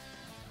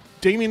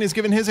 Damien has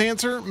given his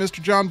answer. Mr.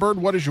 John Bird,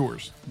 what is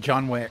yours?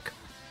 John Wick.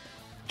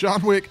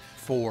 John Wick.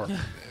 4.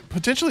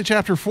 Potentially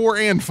chapter 4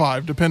 and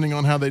 5, depending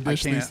on how they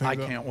dish these things I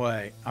up. can't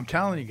wait. I'm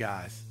telling you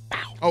guys.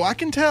 Oh, I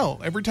can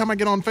tell every time I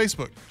get on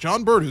Facebook.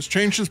 John Bird has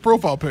changed his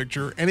profile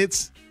picture, and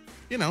it's,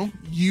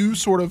 you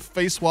sort of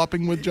face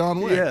swapping with John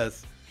Wick.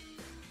 Yes.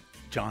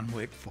 John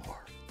Wick 4.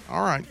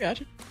 All right.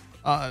 Gotcha.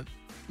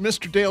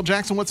 Mr. Dale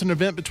Jackson, what's an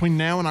event between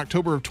now and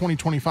October of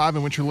 2025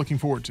 in which you're looking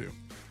forward to?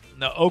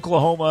 No,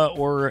 Oklahoma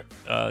or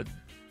what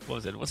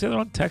was it? What's the other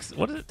one? Texas.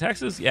 What is it?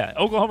 Texas? Yeah,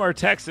 Oklahoma or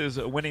Texas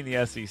winning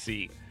the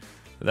SEC.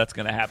 That's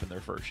going to happen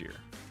their first year.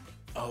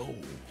 Oh.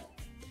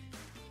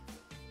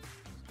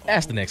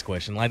 Ask the next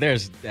question.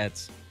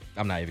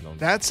 I'm not even going to.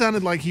 That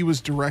sounded like he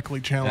was directly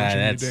challenging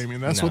you,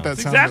 Damien. That's what that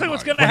sounded exactly like.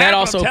 what's going to happen. That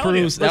also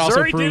proves.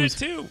 Missouri did it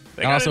too.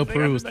 That also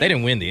proves they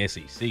didn't win the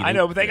SEC. I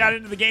know, but they got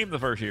into the game the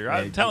first year.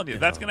 I'm telling you,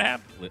 that's going to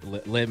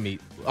happen. Let me.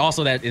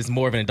 Also, that is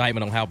more of an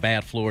indictment on how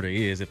bad Florida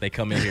is if they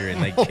come in here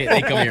and they come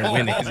here and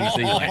win the SEC.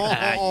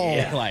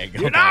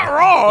 You're not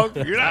wrong.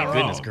 You're not wrong.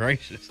 Goodness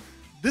gracious.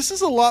 This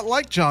is a lot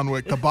like John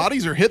Wick. The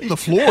bodies are hitting the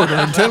floor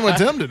during 10 with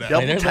Tim today.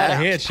 There's a lot of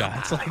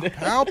headshots.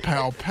 Pow,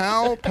 pow,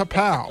 pow, pow,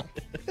 pow.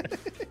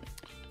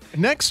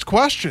 Next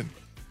question.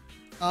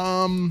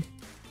 John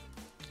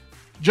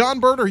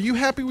Bird, are you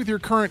happy with your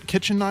current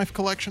kitchen knife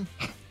collection?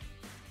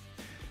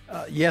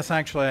 Yes,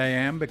 actually I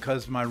am,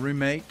 because my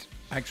roommate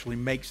actually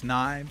makes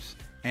knives,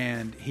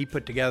 and he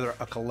put together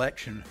a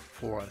collection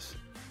for us,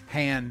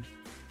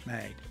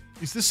 handmade.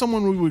 Is this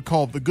someone we would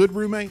call the good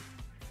roommate?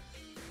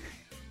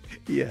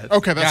 Yes.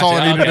 Okay, that's all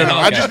I needed to know.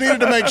 I just needed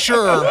to make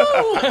sure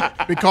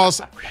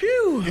because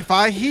if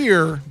I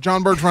hear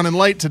John Bird's running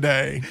late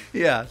today,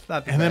 it's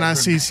not and then I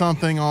see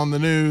something on the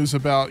news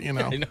about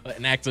an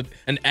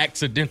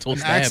accidental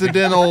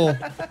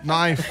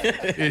knife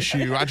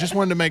issue, I just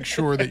wanted to make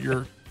sure that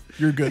you're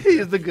good.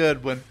 He's the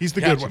good one. He's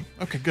the good one.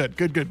 Okay,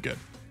 good.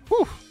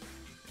 Whew.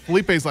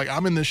 Felipe's like,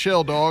 I'm in the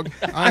shell, dog.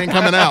 I ain't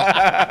coming out.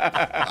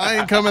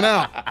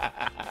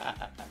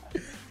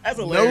 That's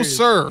hilarious.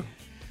 No, sir.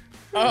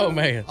 Oh,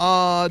 man.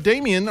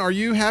 Damien, are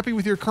you happy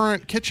with your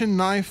current kitchen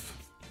knife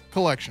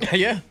collection?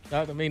 Yeah.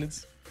 I mean,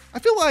 I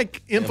feel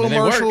like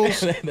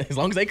infomercials. As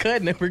long as they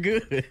cut, then we're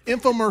good.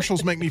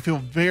 Infomercials make me feel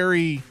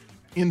very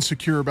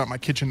insecure about my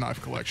kitchen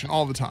knife collection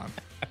all the time.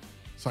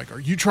 It's like, are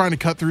you trying to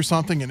cut through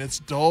something and it's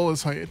dull?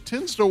 It's like, it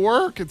tends to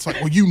work. It's like,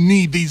 well, you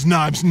need these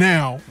knives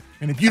now.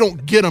 And if you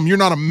don't get them, you're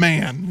not a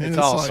man. It's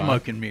all like,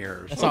 smoke and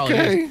mirrors. That's all it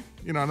is.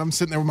 and I'm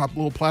sitting there with my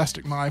little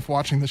plastic knife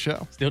watching the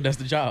show. Still does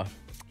the job.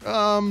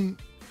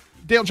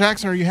 Dale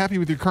Jackson, are you happy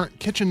with your current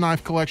kitchen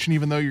knife collection,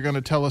 even though you're going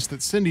to tell us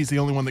that Cindy's the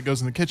only one that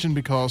goes in the kitchen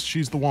because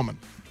she's the woman?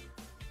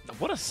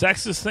 What a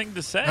sexist thing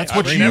to say. That's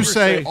what you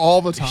say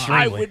all the time.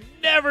 I would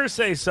never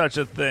say such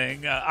a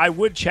thing. I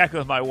would check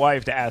with my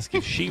wife to ask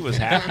if she was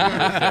happy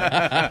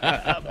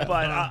with it.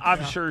 But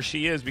I'm sure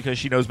she is because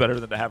she knows better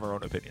than to have her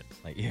own opinions.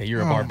 Like, yeah,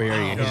 you're a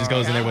barbarian. He just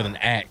goes in there with an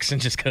axe and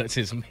just cuts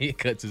his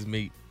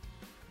meat.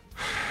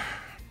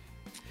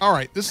 All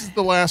right, this is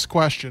the last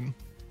question.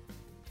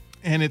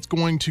 And it's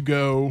going to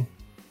go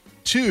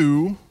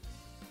to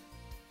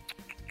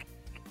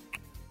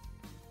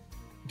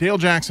Dale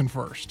Jackson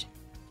first.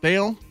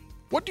 Dale,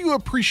 what do you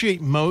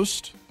appreciate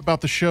most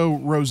about the show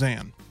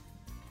Roseanne?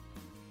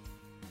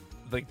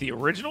 Like the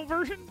original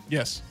version?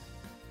 Yes.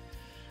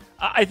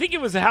 I think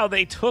it was how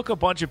they took a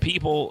bunch of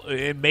people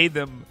and made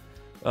them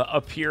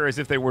appear as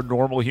if they were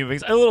normal human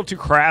beings. A little too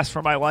crass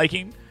for my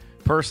liking,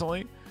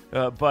 personally.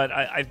 But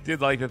I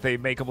did like that they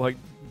make them like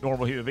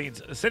normal human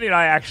beings. Cindy and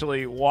I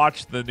actually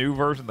watched the new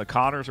version, the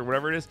Connors or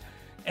whatever it is,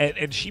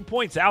 and she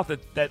points out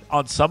that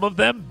on some of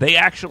them, they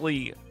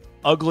actually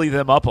ugly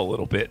them up a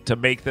little bit to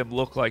make them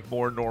look like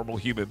more normal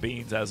human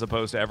beings as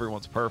opposed to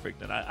everyone's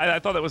perfect. And I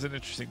thought that was an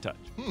interesting touch.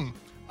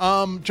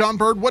 John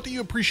Bird, what do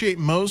you appreciate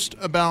most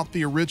about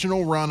the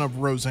original run of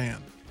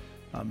Roseanne?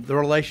 The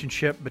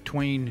relationship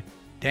between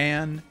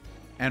Dan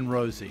and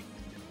Rosie.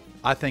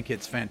 I think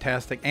it's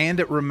fantastic. And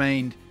it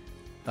remained,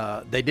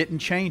 they didn't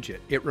change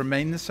it. It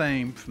remained the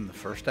same from the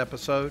first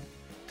episode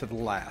to the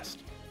last.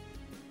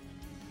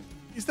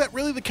 Is that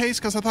really the case?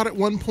 Because I thought at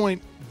one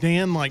point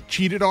Dan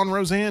cheated on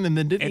Roseanne and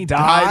then didn't he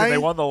died die? and they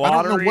won the I don't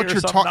lottery know what or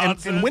you're some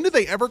talking. And when did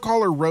they ever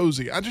call her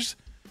Rosie? I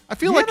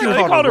feel Yeah, like no, you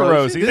they called her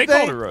Rosie. Did They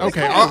called her Rosie. Okay,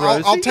 They called her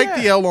I'll Rosie, take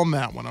the L on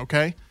that one.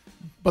 Okay,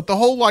 but the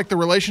whole the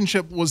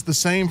relationship was the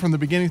same from the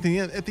beginning to the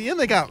end. At the end,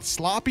 they got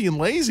sloppy and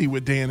lazy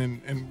with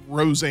Dan and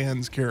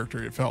Roseanne's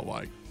character. It felt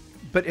like,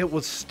 but there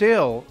was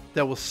still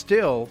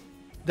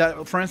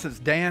that. For instance,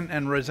 Dan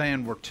and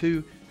Roseanne were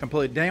two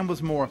completely. Dan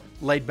was more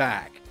laid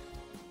back.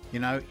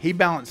 He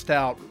balanced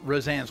out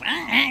Roseanne's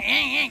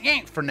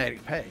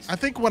frenetic pace. I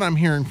think what I'm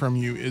hearing from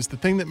you is the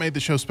thing that made the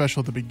show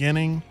special at the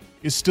beginning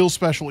is still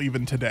special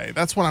even today.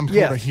 That's what I'm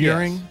sort of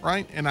hearing,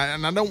 right? And I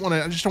don't want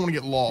to. I just don't want to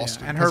get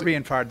lost. Yeah, and her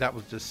being fired, that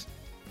was just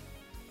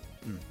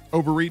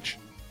overreach.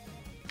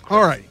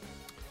 All right,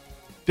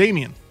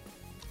 Damien,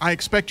 I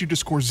expect you to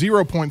score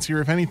 0 points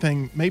here. If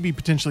anything, maybe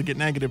potentially get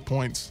negative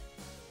points.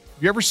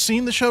 Have you ever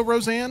seen the show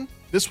Roseanne?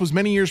 This was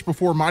many years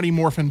before Mighty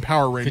Morphin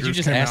Power Rangers. Could you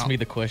just came ask out. me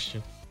the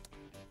question?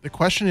 The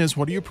question is,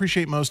 what do you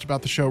appreciate most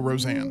about the show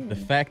Roseanne? The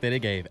fact that it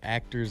gave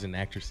actors and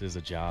actresses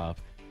a job,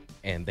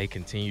 and they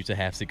continue to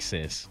have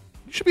success.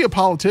 You should be a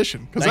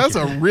politician because that's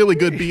a really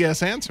good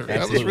BS answer.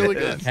 That was really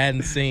good.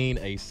 Hadn't seen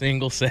a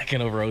single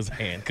second of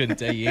Roseanne. Couldn't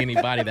tell you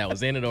anybody that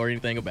was in it or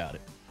anything about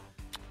it.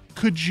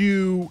 Could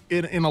you,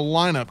 in a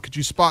lineup, could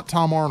you spot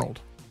Tom Arnold?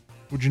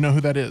 Would you know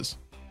who that is?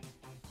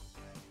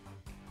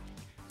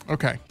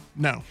 Okay.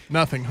 No.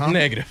 Nothing, huh?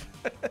 Negative.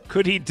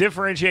 Could he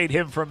differentiate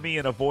him from me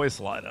in a voice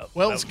lineup?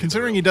 Well,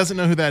 considering he doesn't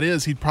know who that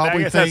is, he'd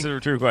probably I guess think that's a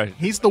true question.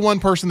 He's the one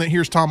person that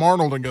hears Tom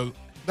Arnold and goes,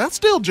 that's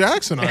Dale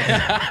Jackson,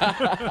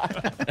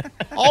 I think.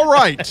 All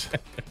right.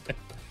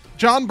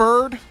 John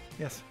Bird.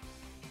 Yes.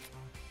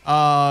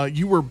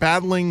 You were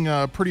battling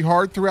pretty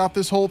hard throughout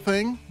this whole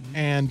thing,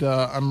 and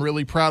I'm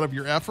really proud of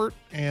your effort,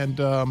 and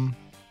I'm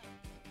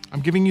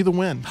giving you the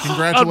win.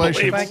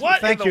 Congratulations.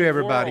 Thank you,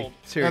 everybody. World.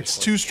 Seriously. That's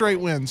 2 straight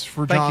wins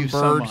for Thank John you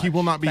so Bird. much. He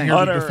will not be Thank here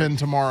you. to defend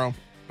tomorrow,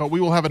 but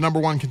we will have a number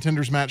 1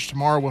 contenders match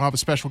tomorrow. We'll have a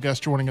special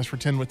guest joining us for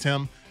 10 with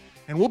Tim,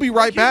 and we'll be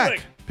right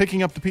back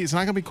picking up the piece. It's not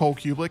going to be Cole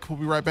Kubelik. We'll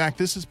be right back.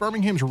 This is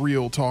Birmingham's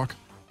Real Talk.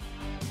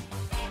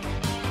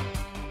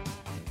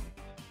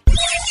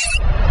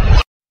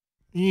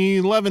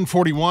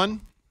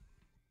 $11:41.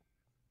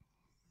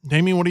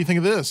 Damien, what do you think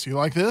of this? You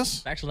like this?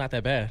 It's actually not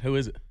that bad. Who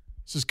is it?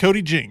 This is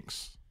Cody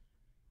Jinks.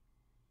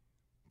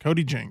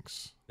 Cody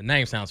Jinks. The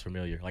name sounds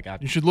familiar.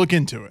 You should look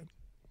into it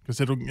because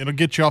it'll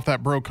get you off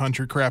that bro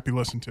country crap you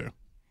listen to.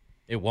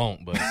 It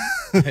won't, but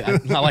I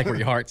like where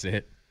your heart's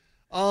at.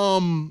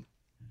 When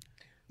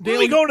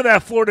we going to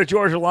that Florida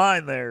Georgia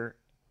line there,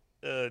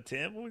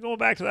 Tim? When we going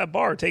back to that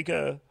bar, take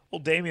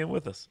old Damien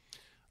with us.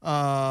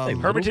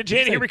 Hermitage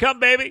Gin, here we come,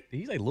 baby. Did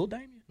he say Lil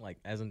Damien? Like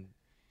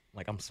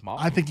I'm small?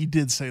 I think he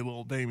did say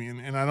Little Damien,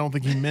 and I don't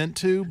think he meant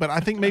to, but I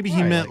think maybe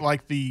he meant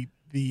like the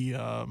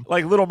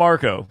like Little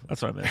Marco.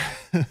 That's what I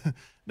meant.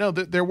 No,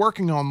 they're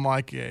working on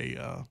like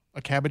a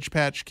Cabbage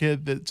Patch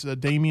Kid that's a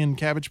Damien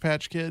Cabbage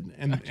Patch Kid,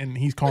 and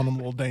he's calling him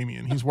Little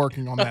Damien. He's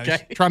working on that.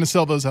 Okay. He's trying to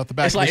sell those out the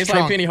back. It's of his like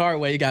trunk. Penny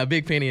Hardaway. You got a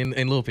Big Penny and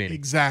Little Penny.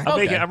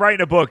 Exactly. I'm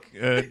writing a book,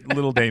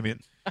 Little Damien.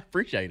 I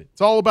appreciate it.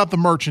 It's all about the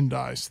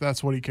merchandise.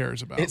 That's what he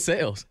cares about. It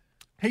sells.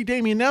 Hey,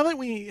 Damien, now that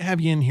we have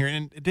you in here,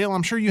 and Dale,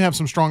 I'm sure you have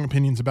some strong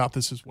opinions about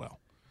this as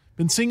well.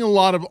 Been seeing a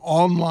lot of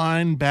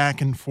online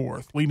back and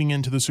forth leading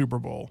into the Super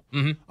Bowl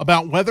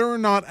about whether or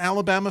not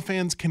Alabama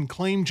fans can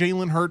claim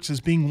Jalen Hurts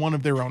as being one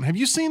of their own. Have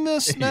you seen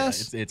this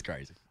mess? Yeah, it's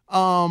crazy.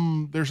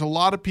 there's a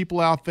lot of people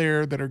out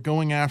there that are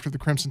going after the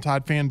Crimson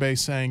Tide fan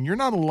base saying you're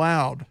not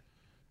allowed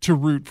to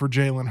root for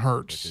Jalen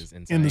Hurts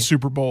in the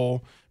Super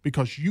Bowl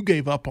because you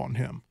gave up on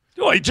him.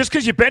 Well, just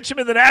because you bench him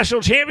in the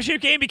national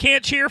championship game, you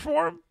can't cheer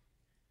for him?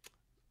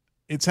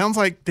 It sounds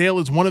like Dale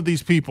is one of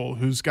these people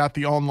who's got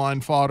the online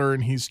fodder,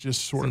 and he's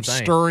just sort of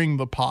stirring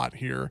the pot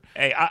here.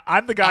 Hey,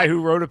 I'm the guy who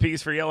wrote a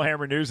piece for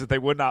Yellowhammer News that they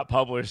would not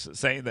publish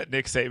saying that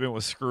Nick Saban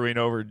was screwing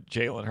over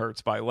Jalen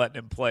Hurts by letting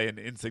him play in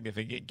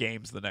insignificant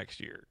games the next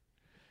year.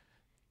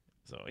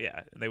 So,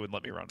 yeah, they wouldn't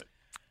let me run it.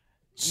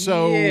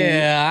 So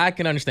yeah, I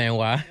can understand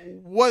why.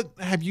 What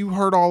have you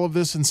heard all of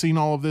this and seen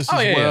all of this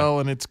as well?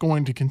 And it's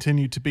going to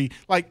continue to be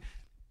like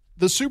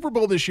the Super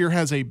Bowl this year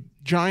has a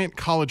giant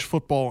college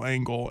football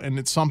angle, and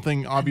it's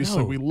something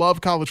obviously we love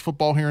college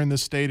football here in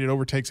this state. It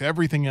overtakes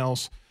everything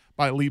else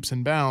by leaps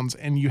and bounds,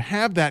 and you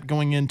have that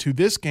going into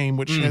this game,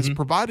 which has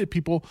provided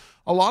people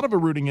a lot of a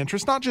rooting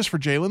interest, not just for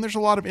Jalen. There's a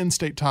lot of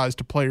in-state ties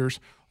to players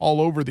all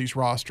over these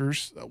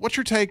rosters. What's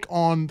your take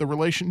on the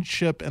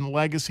relationship and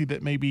legacy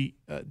that maybe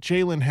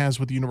Jalen has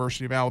with the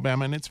University of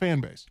Alabama and its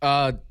fan base?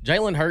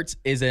 Jalen Hurts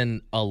is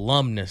an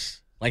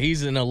alumnus. Like,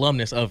 he's an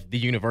alumnus of the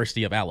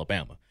University of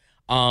Alabama.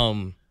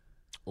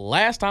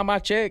 Last time I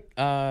checked,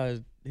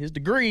 his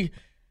degree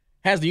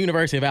has the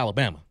University of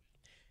Alabama.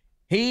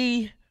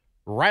 He,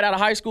 right out of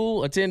high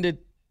school, attended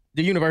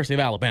the University of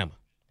Alabama.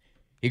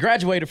 He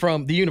graduated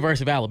from the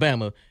University of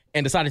Alabama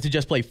and decided to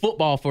just play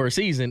football for a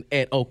season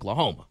at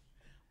Oklahoma.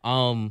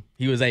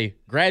 He was a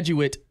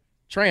graduate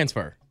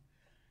transfer.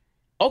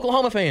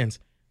 Oklahoma fans,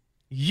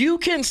 you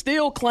can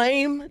still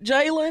claim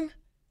Jalen,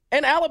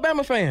 and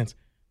Alabama fans,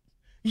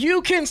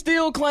 you can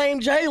still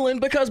claim Jalen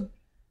because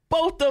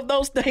both of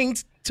those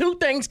things, two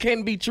things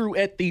can be true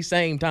at the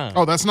same time.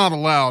 Oh, that's not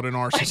allowed in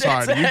our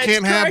society. You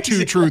can't have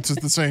two truths at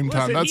the same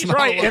time. That's not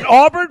right. allowed. And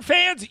Auburn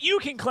fans, you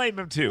can claim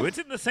him too. It's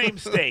in the same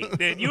state.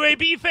 And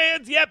UAB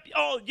fans,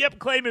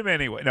 claim him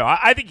anyway. No,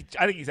 I think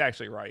he's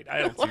actually right. I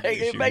don't see the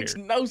issue it makes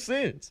here. no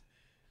sense.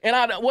 And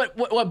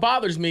what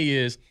bothers me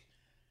is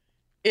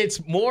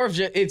it's more of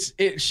just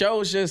it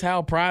shows just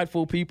how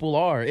prideful people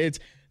are.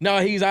 No,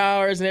 he's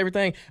ours and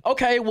everything.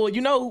 Okay, well,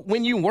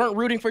 when you weren't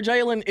rooting for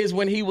Jalen is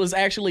when he was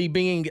actually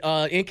being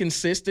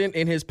inconsistent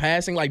in his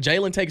passing. Like,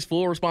 Jalen takes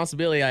full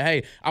responsibility. Like,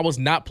 hey, I was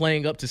not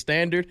playing up to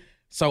standard,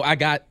 so I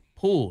got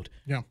pulled.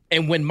 Yeah.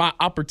 And when my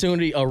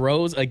opportunity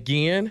arose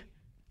again,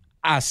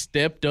 I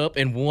stepped up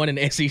and won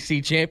an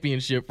SEC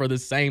championship for the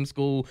same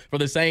school, for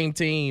the same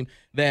team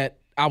that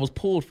I was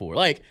pulled for.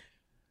 Like,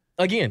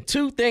 again,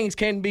 two things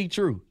can be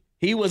true.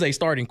 He was a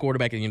starting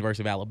quarterback at the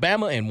University of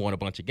Alabama and won a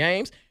bunch of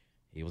games.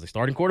 He was a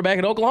starting quarterback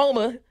at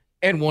Oklahoma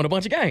and won a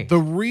bunch of games. The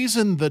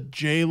reason the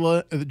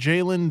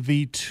Jalen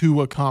v.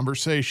 Tua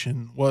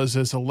conversation was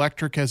as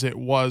electric as it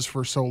was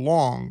for so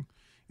long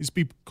is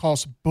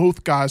because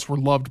both guys were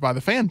loved by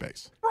the fan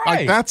base.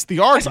 Right. Like, that's the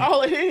argument. That's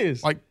all it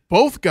is. Like,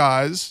 both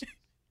guys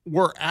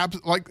were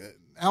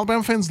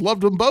Alabama fans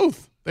loved them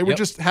both. They would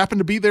just happen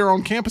to be there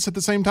on campus at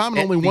the same time,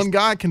 and only one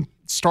guy can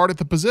start at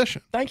the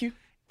position. Thank you.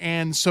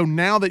 And so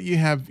now that you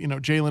have,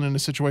 Jalen in a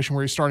situation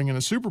where he's starting in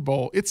a Super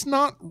Bowl, it's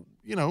not,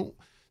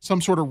 some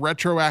sort of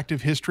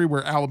retroactive history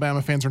where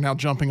Alabama fans are now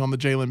jumping on the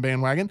Jalen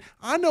bandwagon.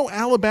 I know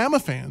Alabama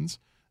fans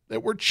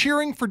that were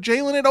cheering for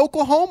Jalen at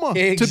Oklahoma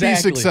to be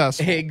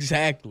successful.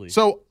 Exactly.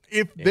 So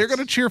if they're going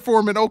to cheer for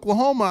him at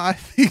Oklahoma, I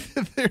think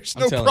that there's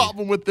no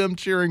problem with them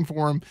cheering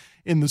for him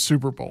in the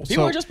Super Bowl.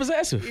 People are just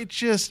possessive.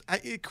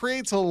 It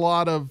creates a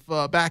lot of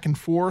back and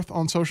forth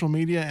on social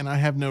media, and I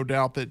have no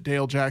doubt that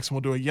Dale Jackson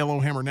will do a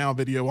Yellowhammer Now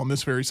video on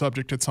this very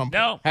subject at some point.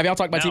 No. Have y'all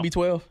talked about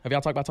TB12? Have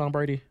y'all talked about Tom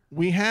Brady?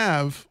 We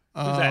have.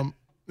 Who's that?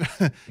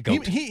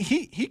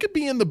 He could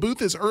be in the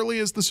booth as early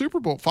as the Super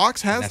Bowl.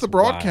 Fox has the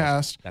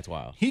broadcast. That's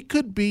wild. He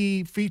could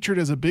be featured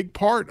as a big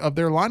part of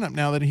their lineup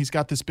now that he's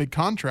got this big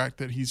contract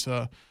that he's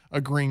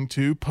agreeing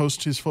to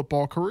post his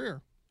football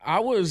career. I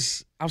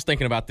was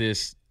thinking about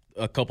this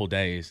a couple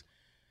days.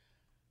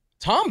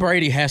 Tom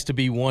Brady has to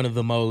be one of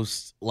the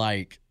most,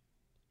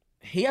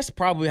 he has to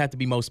probably have to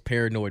be most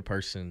paranoid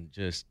person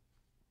to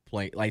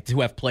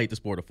have played the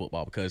sport of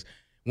football, because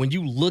when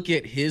you look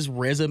at his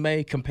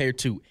resume compared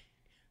to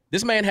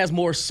this man has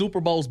more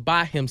Super Bowls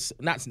by himself,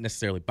 not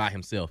necessarily by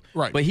himself,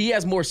 right? But he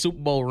has more Super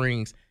Bowl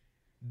rings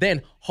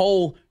than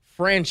whole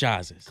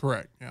franchises.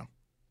 Correct, yeah.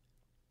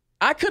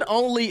 I could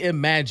only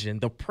imagine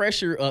the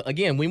pressure.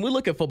 Again, when we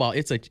look at football,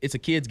 it's a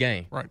kid's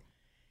game. Right.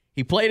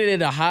 He played it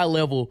at a high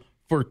level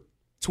for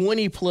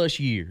 20-plus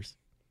years.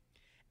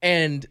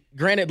 And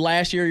granted,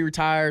 last year he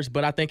retires,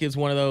 but I think it's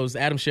one of those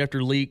Adam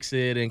Schefter leaks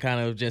it and kind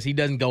of just he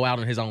doesn't go out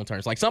on his own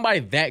terms. Like, somebody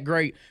that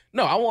great,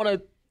 no,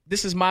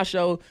 this is my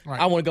show.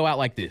 Right. I want to go out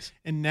like this.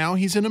 And now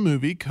he's in a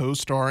movie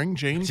co-starring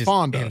Jane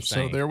Fonda.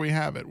 Insane. So there we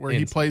have it, where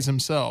he plays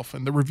himself.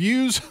 And the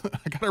reviews,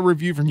 I got a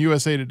review from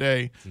USA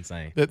Today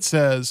that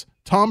says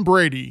Tom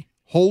Brady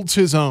holds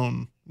his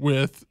own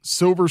with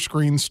silver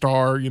screen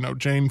star,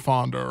 Jane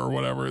Fonda or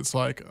whatever. It's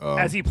like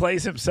as he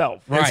plays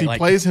himself. As he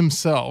plays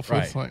himself.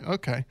 Right. It's like,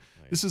 okay.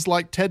 This is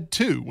like Ted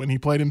 2 when he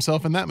played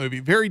himself in that movie.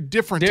 Very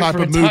different type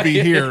of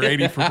movie here,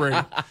 80 for Brady.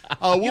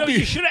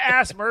 You should have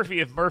asked Murphy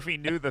if Murphy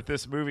knew that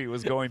this movie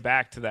was going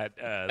back to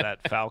that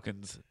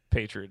Falcons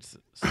Patriots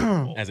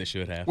Super Bowl. As it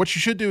should have. What you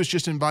should do is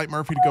just invite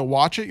Murphy to go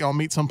watch it. Y'all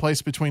meet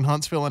someplace between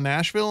Huntsville and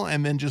Nashville,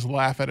 and then just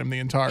laugh at him the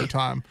entire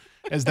time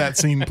as that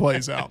scene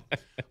plays out.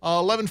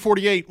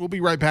 11:48. We'll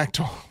be right back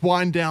to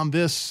wind down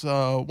this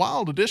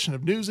wild edition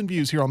of News and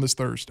Views here on this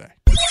Thursday.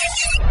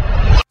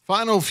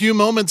 Final few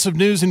moments of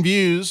news and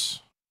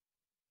views.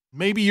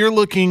 Maybe you're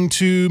looking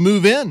to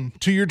move in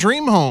to your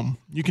dream home.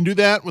 You can do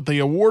that with the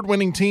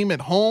award-winning team at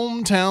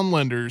Hometown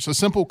Lenders. A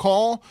simple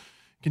call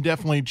can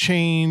definitely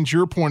change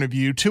your point of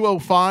view.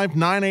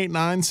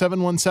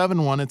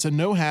 205-989-7171. It's a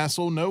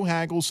no-hassle,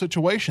 no-haggle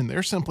situation.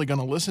 They're simply going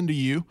to listen to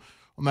you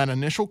on that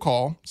initial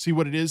call, see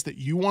what it is that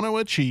you want to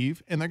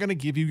achieve, and they're going to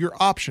give you your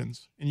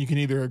options. And you can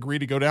either agree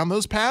to go down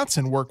those paths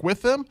and work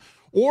with them,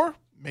 or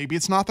maybe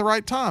it's not the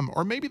right time,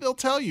 or maybe they'll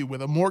tell you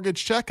with a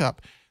mortgage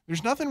checkup.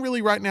 There's nothing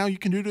really right now you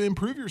can do to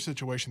improve your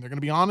situation. They're going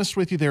to be honest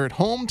with you. They're at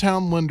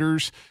Hometown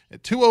Lenders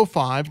at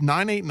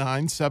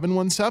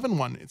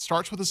 205-989-7171. It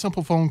starts with a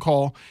simple phone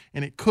call,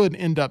 and it could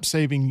end up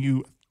saving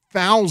you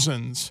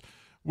thousands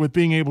with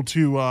being able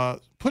to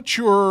put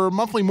your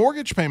monthly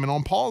mortgage payment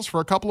on pause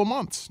for a couple of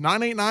months.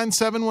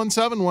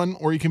 989-7171,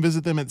 or you can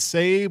visit them at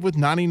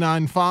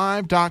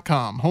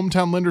savewith995.com.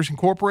 Hometown Lenders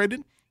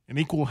Incorporated, an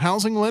equal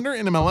housing lender,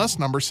 NMLS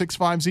number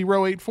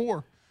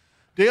 65084.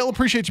 Dale,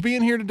 appreciate you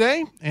being here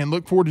today and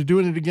look forward to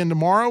doing it again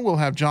tomorrow. We'll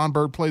have John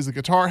Bird Plays the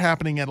Guitar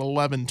happening at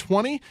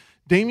 11:20.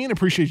 Damien,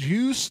 appreciate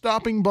you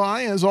stopping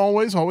by as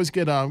always. Always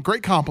get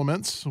great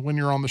compliments when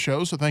you're on the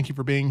show, so thank you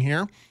for being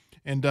here.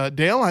 And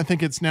Dale, I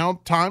think it's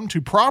now time to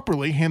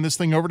properly hand this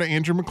thing over to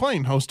Andrew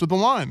McLean, host of The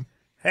Line.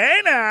 Hey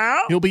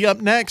now. He'll be up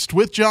next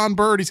with John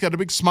Bird. He's got a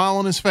big smile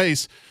on his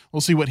face.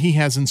 We'll see what he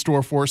has in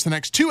store for us the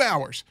next 2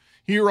 hours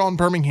here on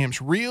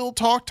Birmingham's Real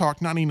Talk, Talk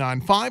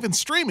 99.5, and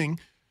streaming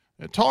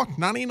at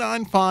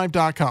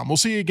talk995.com. We'll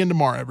see you again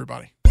tomorrow,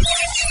 everybody.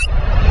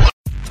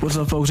 What's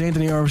up, folks?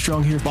 Anthony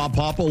Armstrong here. Bob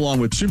Papa,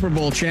 along with Super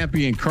Bowl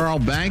champion Carl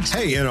Banks.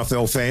 Hey,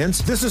 NFL fans.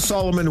 This is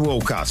Solomon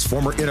Wilcox,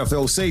 former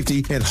NFL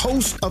safety and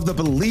host of the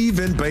Believe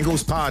in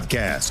Bengals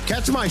podcast.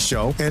 Catch my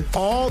show and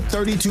all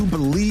 32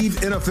 Believe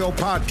NFL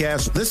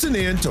podcasts. Listen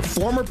in to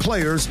former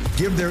players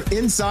give their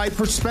inside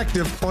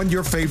perspective on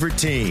your favorite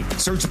team.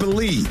 Search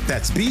Believe,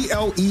 that's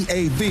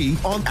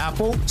BLEAV, on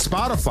Apple,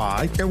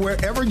 Spotify, and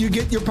wherever you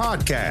get your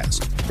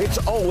podcast. It's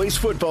always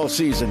football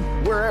season,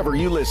 wherever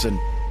you listen.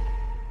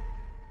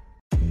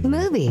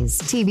 Movies,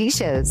 TV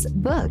shows,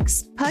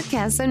 books,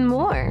 podcasts, and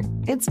more.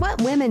 It's What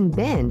Women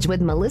Binge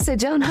with Melissa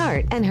Joan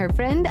Hart and her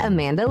friend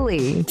Amanda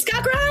Lee.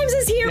 Scott Grimes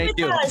is here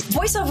with us.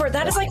 Voiceover,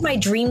 that is like my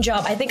dream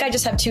job. I think I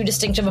just have too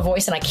distinctive a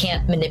voice and I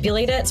can't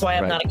manipulate it. That's why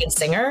I'm not a good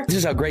singer. This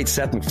is how great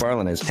Seth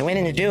MacFarlane is. I went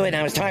in to do it and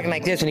I was talking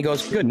like this and he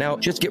goes, good, now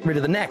just get rid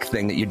of the neck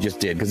thing that you just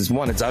did because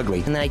it's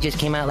ugly. And then I just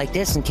came out like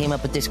this and came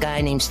up with this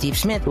guy named Steve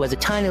Smith who has a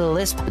tiny little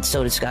lisp, but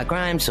so does Scott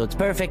Grimes, so it's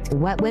perfect.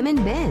 What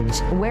Women Binge,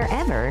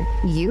 wherever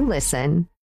you listen.